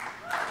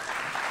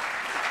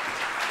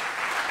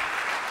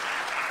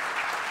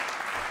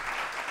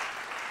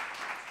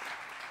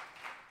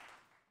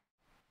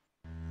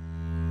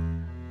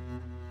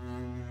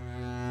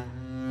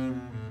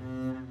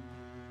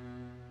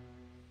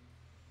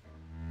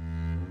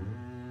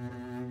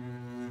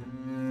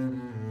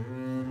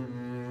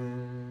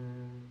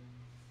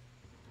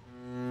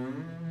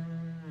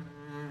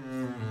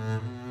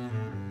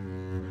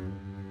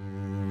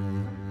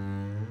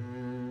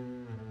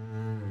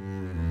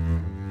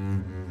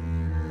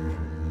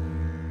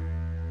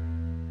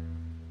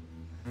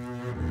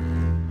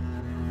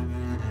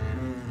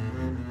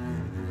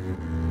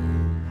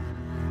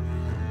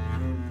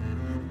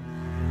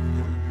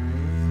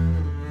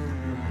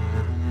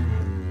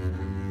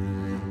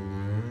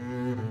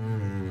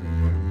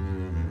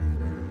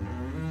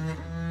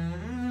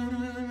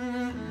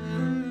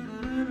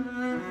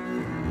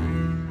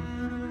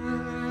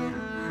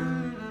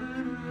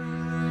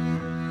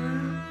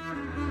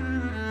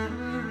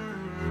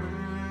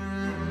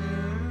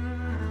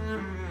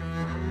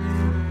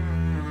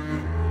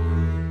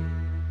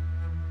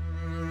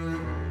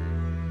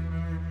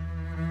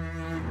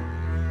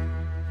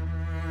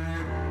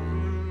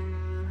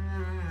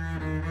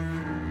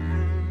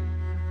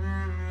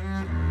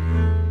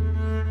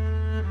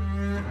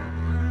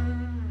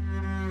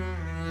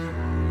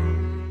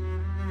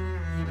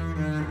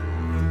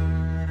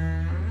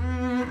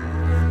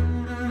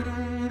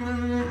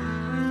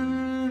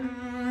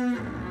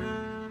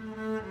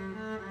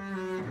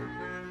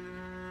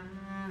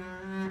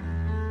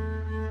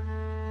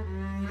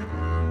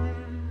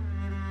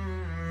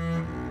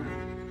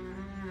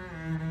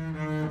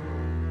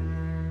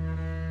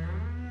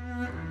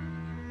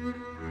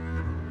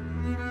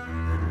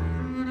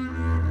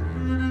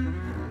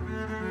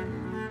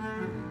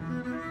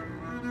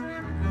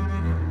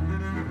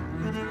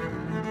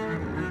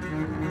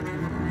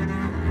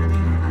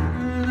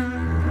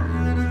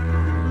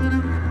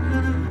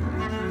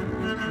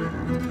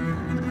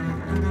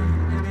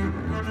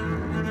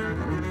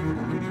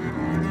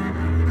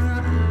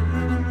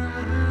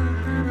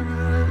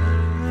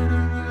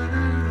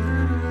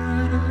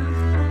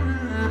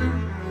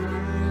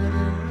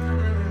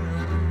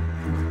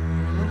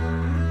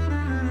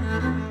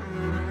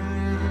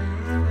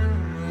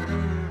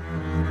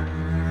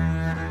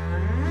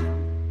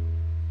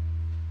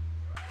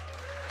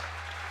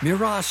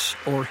 Miras,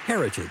 or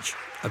Heritage,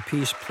 a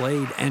piece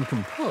played and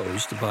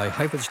composed by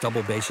Heifetz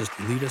double bassist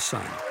Yulita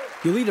Sun.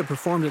 Yulita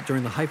performed it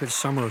during the Heifetz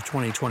summer of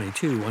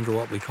 2022 under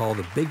what we call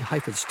the Big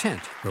Heifetz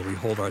Tent, where we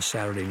hold our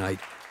Saturday night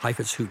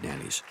Heifetz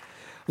Hootenannies.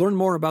 Learn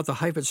more about the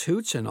Heifetz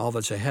Hoots and all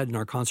that's ahead in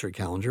our concert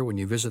calendar when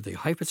you visit the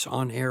Heifetz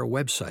On Air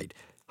website,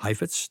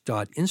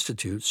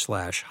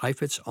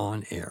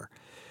 heifetz.institute/HeifetzOnAir.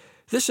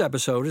 This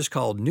episode is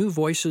called New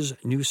Voices,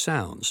 New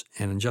Sounds,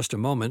 and in just a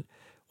moment,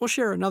 we'll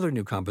share another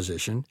new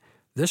composition,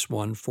 this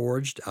one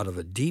forged out of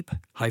a deep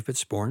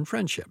Heifetz-born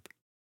friendship.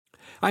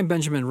 I'm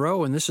Benjamin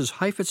Rowe, and this is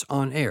Heifetz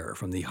On Air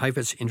from the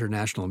Heifetz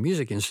International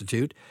Music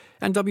Institute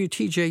and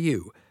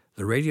WTJU,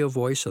 the radio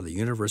voice of the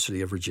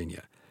University of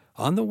Virginia,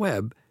 on the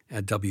web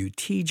at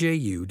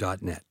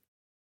WTJU.net.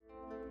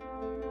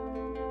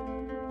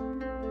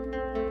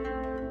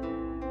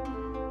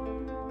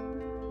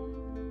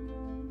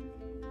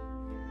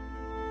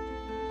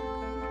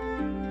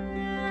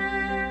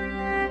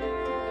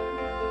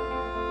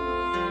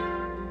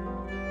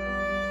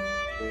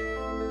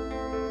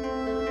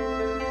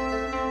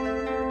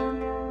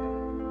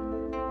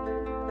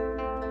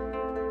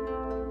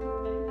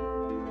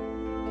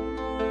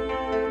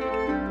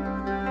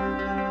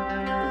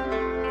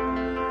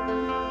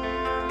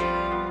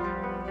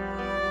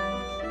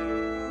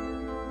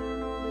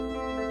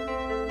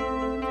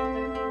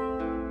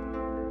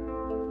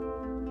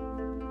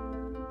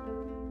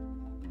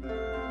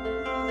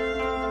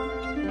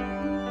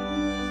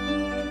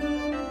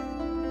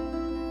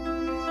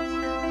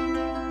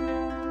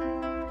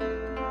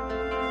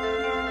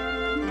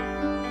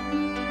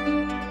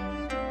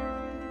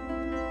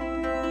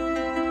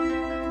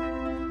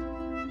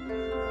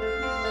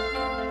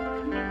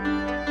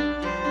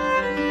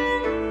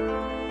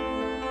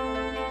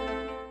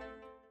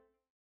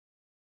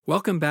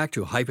 Welcome back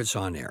to Heifetz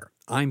On Air.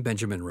 I'm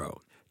Benjamin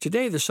Rowe.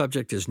 Today the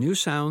subject is new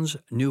sounds,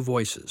 new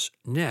voices.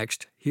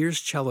 Next, here's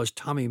cellist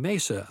Tommy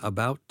Mesa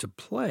about to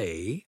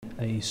play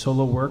a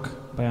solo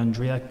work by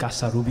Andrea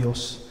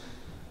Casarubios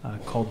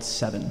called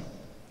Seven.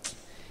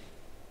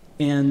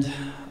 And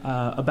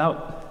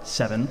about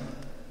Seven,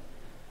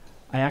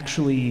 I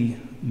actually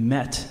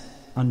met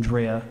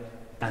Andrea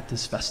at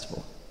this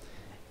festival.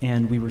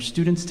 And we were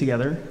students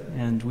together,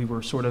 and we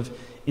were sort of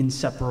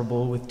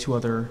inseparable with two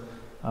other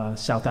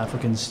South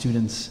African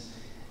students.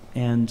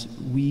 And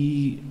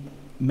we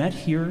met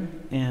here,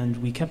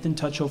 and we kept in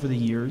touch over the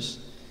years.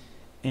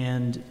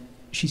 And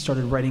she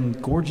started writing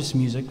gorgeous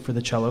music for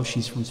the cello.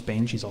 She's from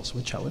Spain. She's also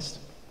a cellist.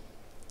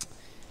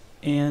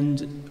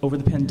 And over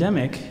the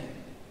pandemic,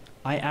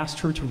 I asked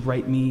her to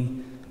write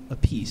me a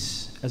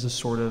piece as a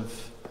sort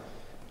of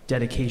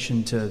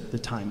dedication to the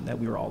time that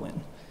we were all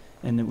in.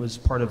 And it was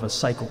part of a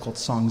cycle called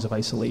Songs of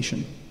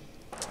Isolation.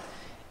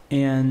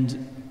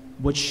 And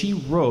what she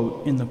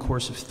wrote in the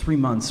course of 3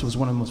 months was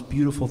one of the most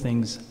beautiful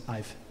things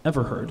I've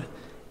ever heard.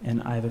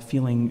 And I have a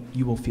feeling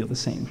you will feel the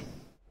same.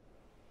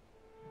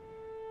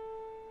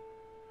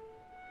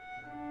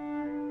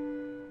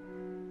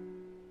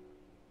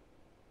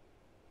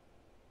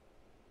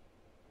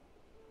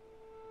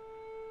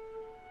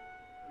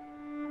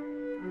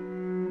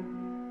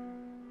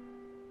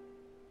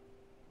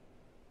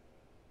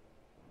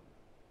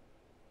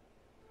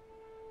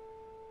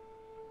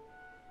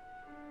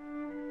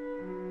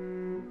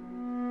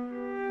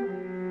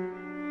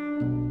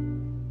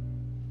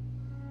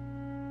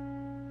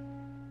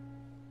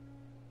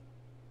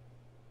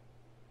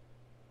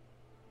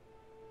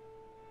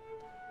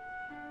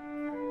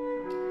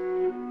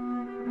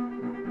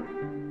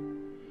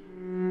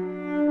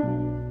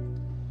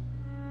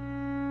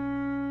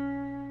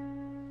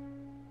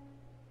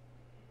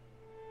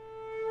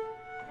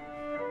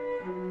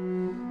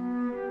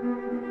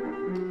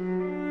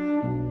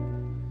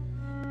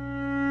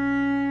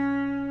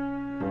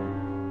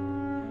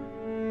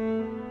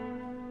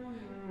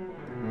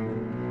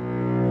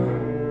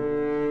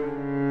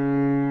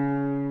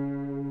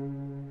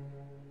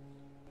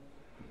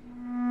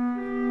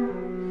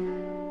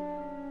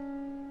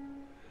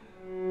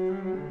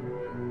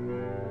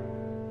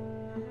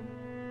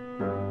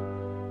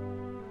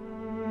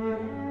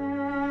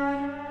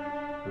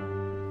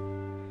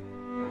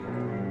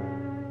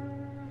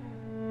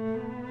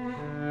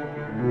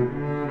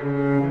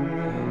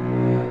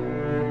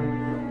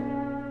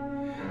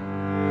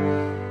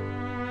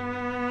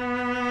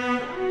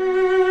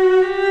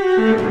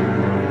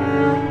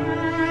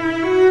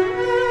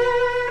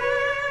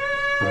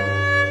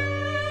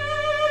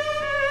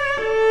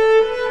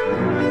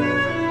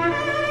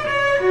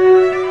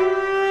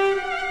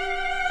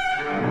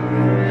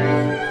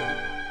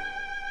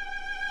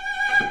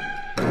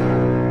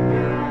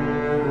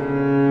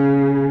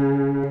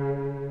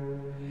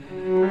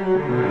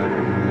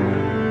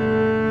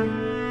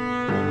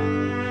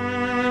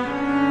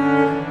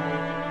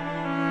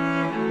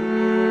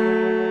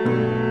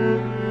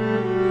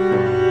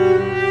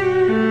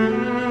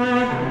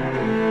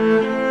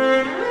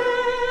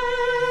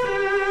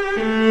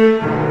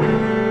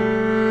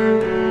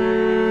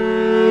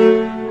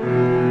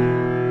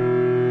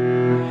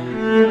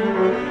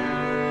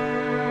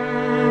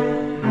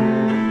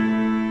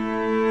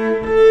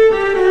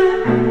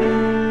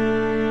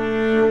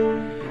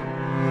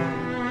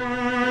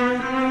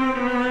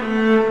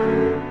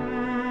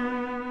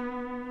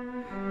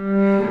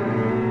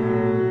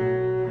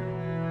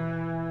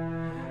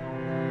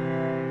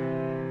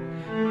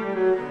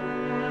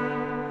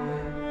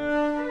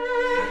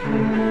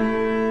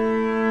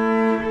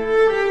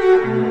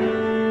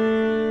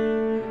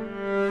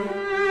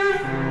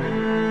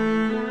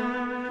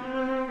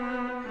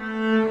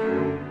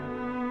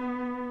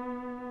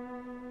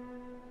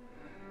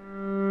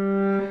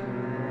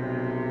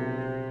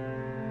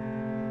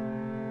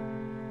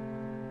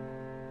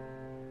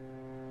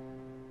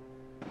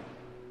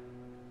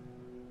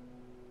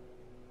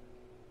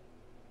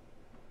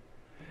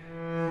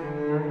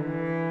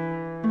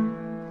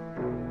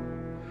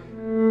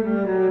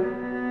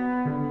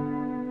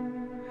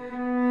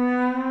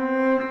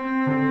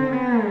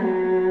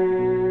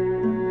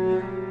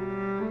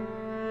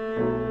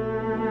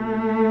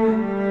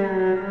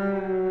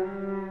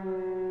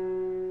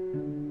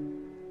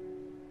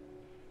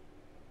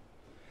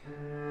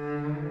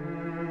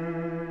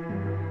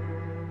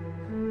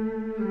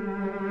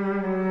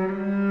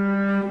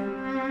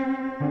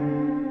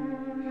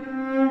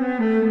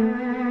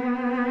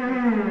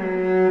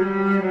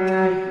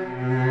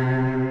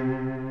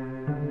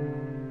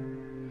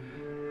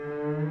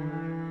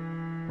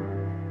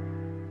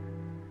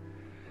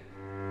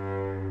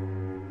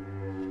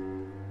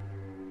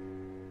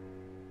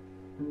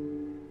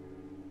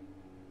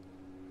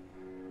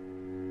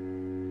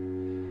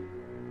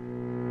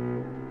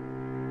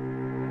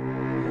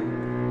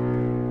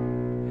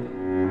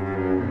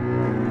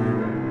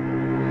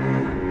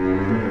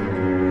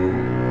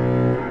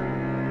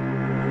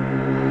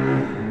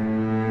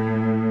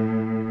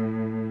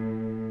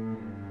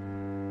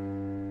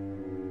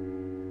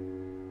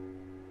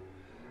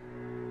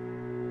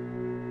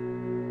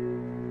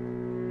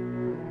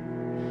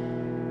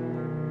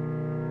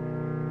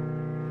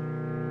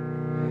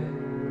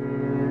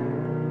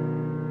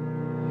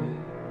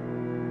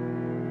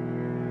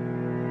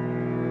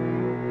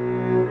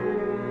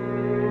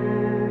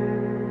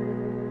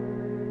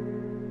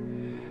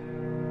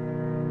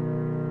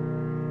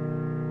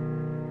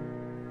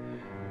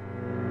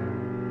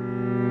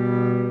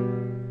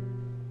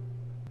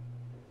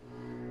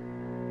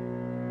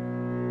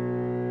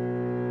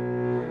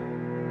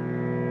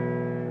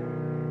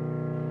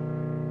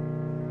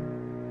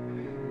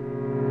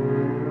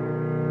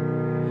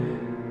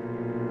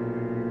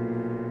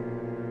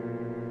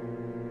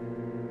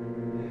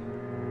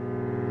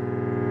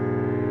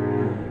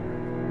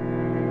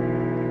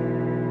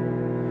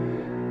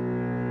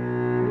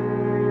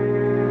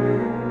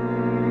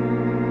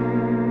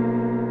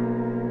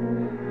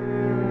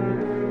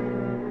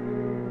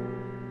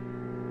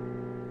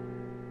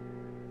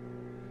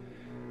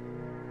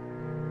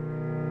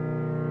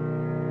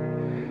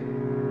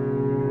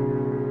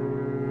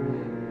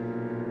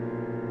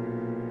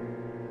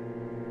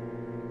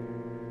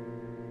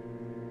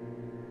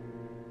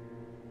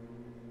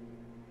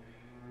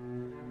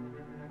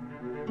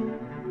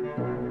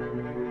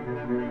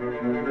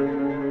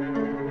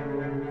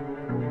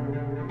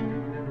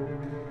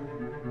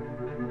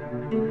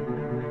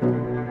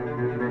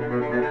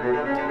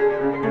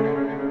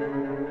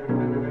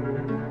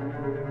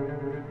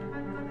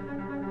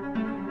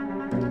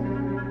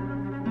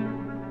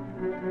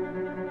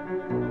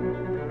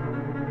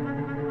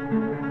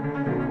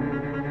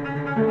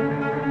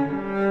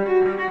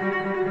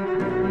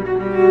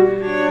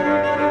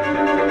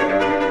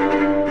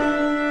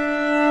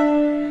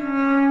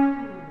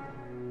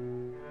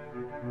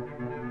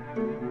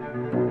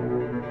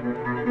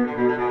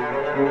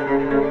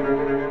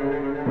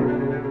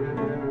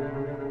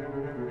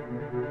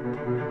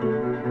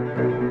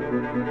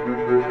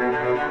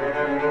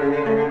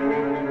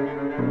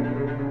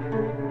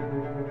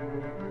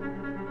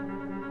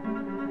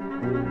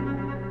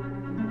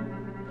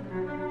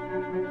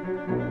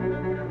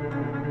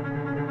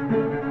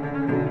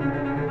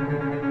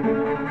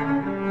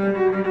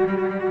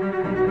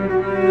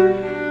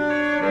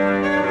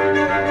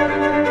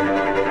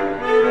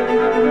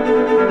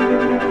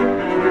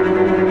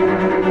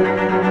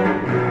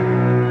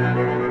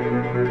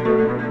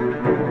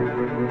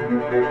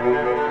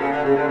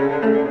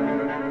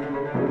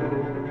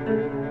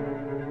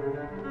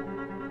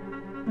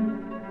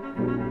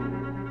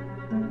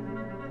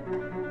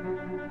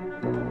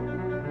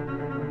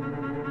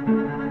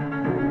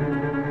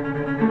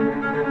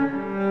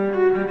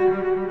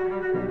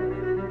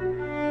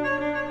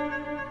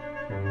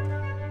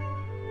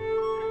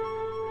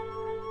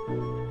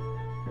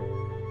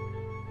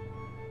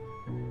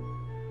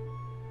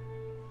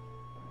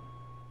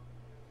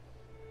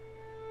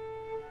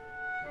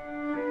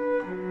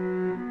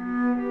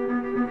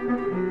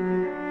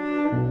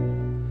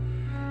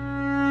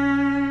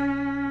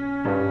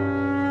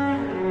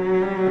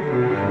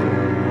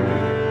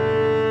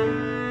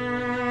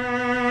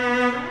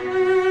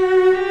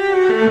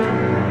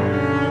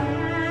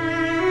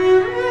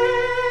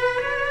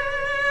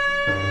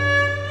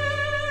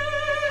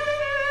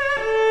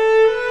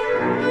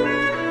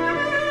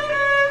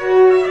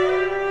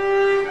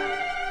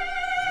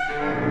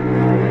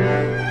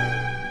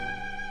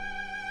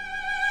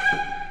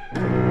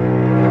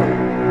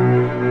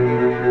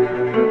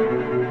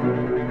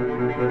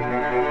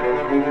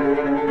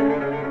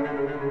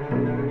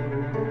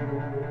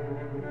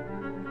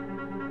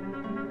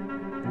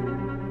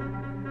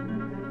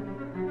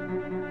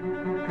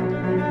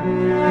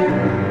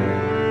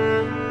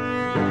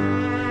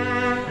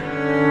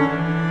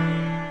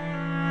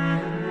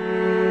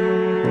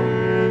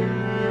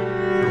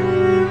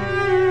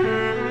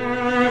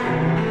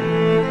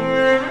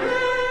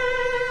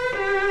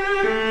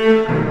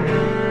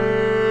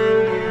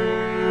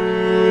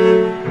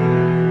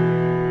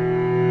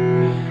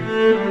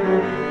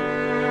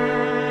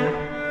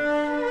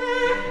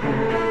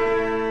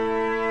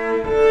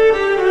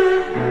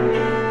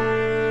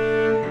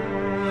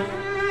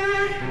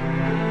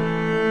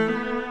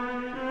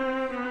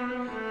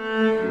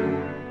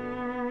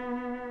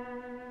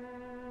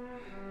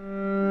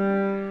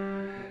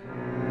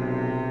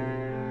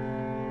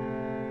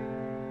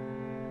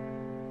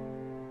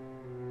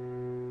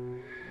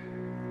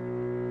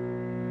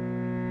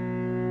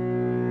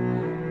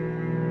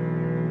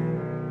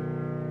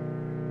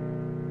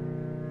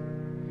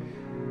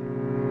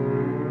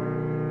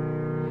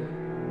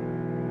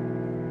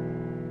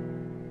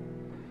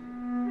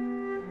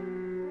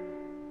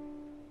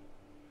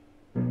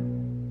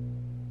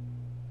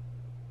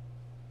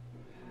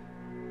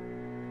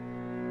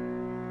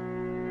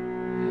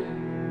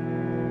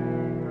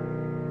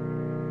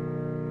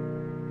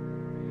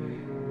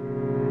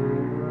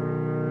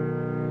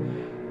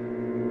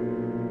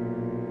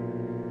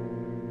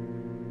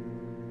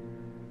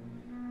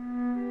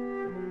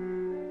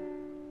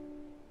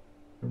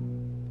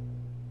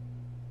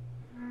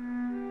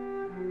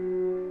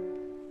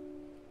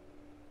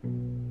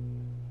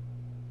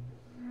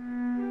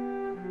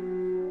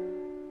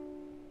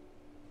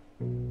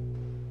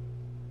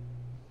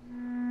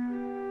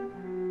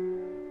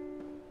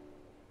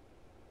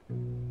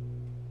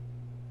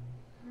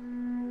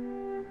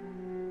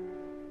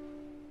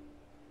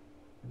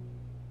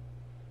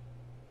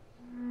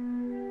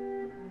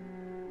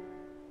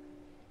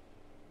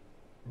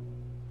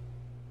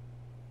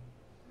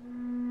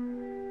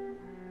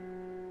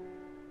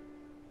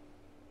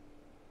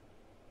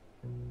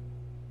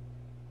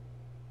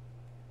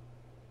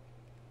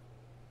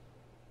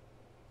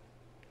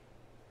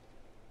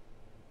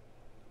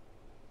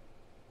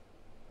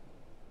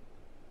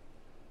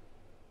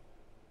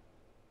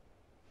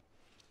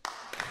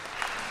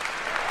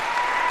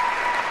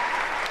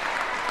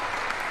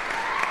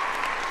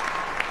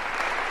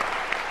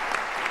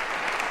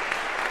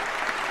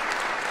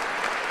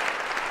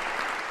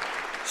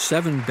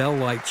 7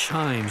 bell-like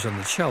chimes on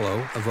the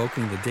cello,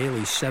 evoking the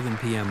daily 7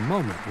 p.m.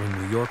 moment when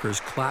New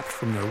Yorkers clapped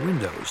from their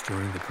windows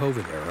during the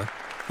COVID era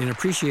in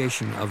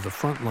appreciation of the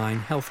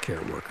frontline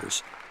healthcare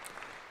workers.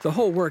 The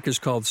whole work is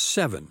called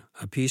Seven,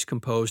 a piece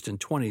composed in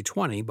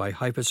 2020 by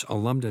Heifetz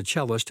alumna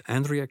cellist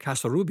Andrea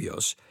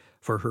Casarubios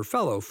for her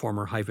fellow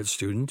former Heifetz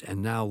student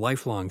and now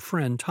lifelong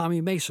friend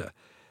Tommy Mesa,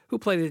 who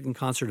played it in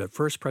concert at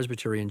First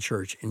Presbyterian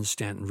Church in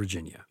Stanton,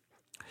 Virginia.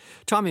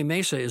 Tommy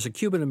Mesa is a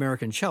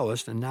Cuban-American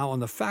cellist and now on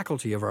the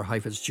faculty of our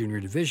Heifetz Junior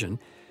Division,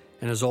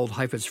 and his old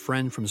Heifetz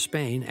friend from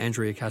Spain,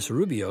 Andrea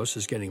Casarubios,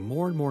 is getting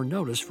more and more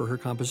notice for her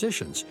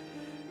compositions.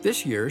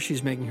 This year,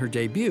 she's making her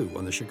debut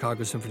on the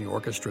Chicago Symphony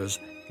Orchestra's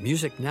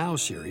Music Now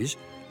series,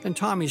 and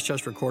Tommy's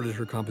just recorded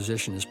her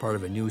composition as part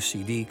of a new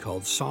CD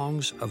called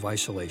Songs of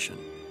Isolation.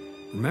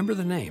 Remember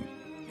the name,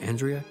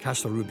 Andrea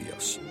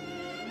Casarubios.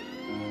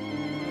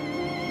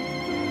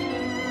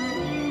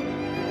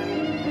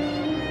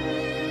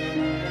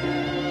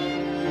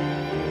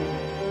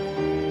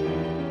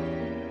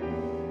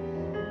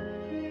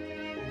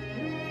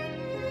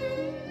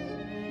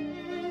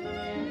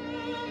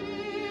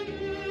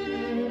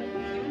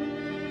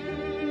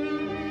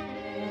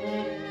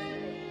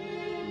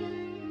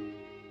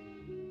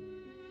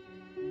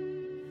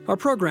 Our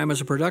program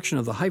is a production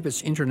of the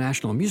Heifetz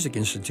International Music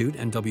Institute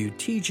and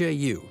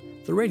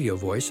WTJU, the radio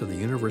voice of the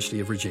University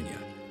of Virginia,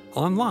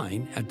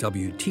 online at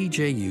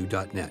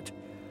WTJU.net.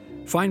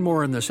 Find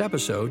more on this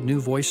episode,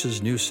 New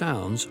Voices, New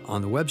Sounds,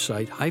 on the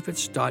website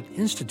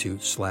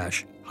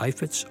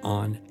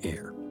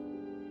heifetz.institute/HeifetzOnAir.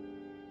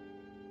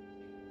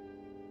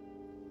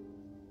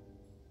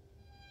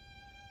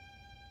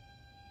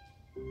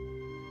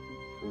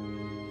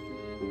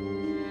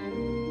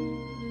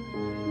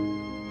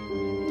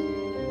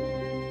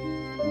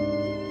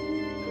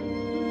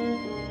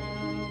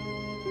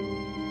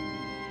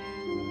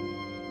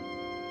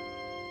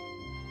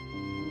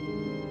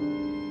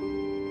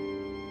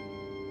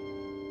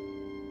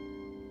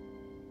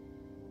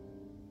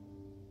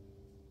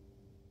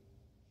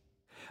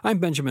 I'm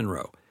Benjamin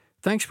Rowe.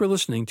 Thanks for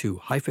listening to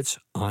Heifetz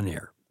On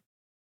Air.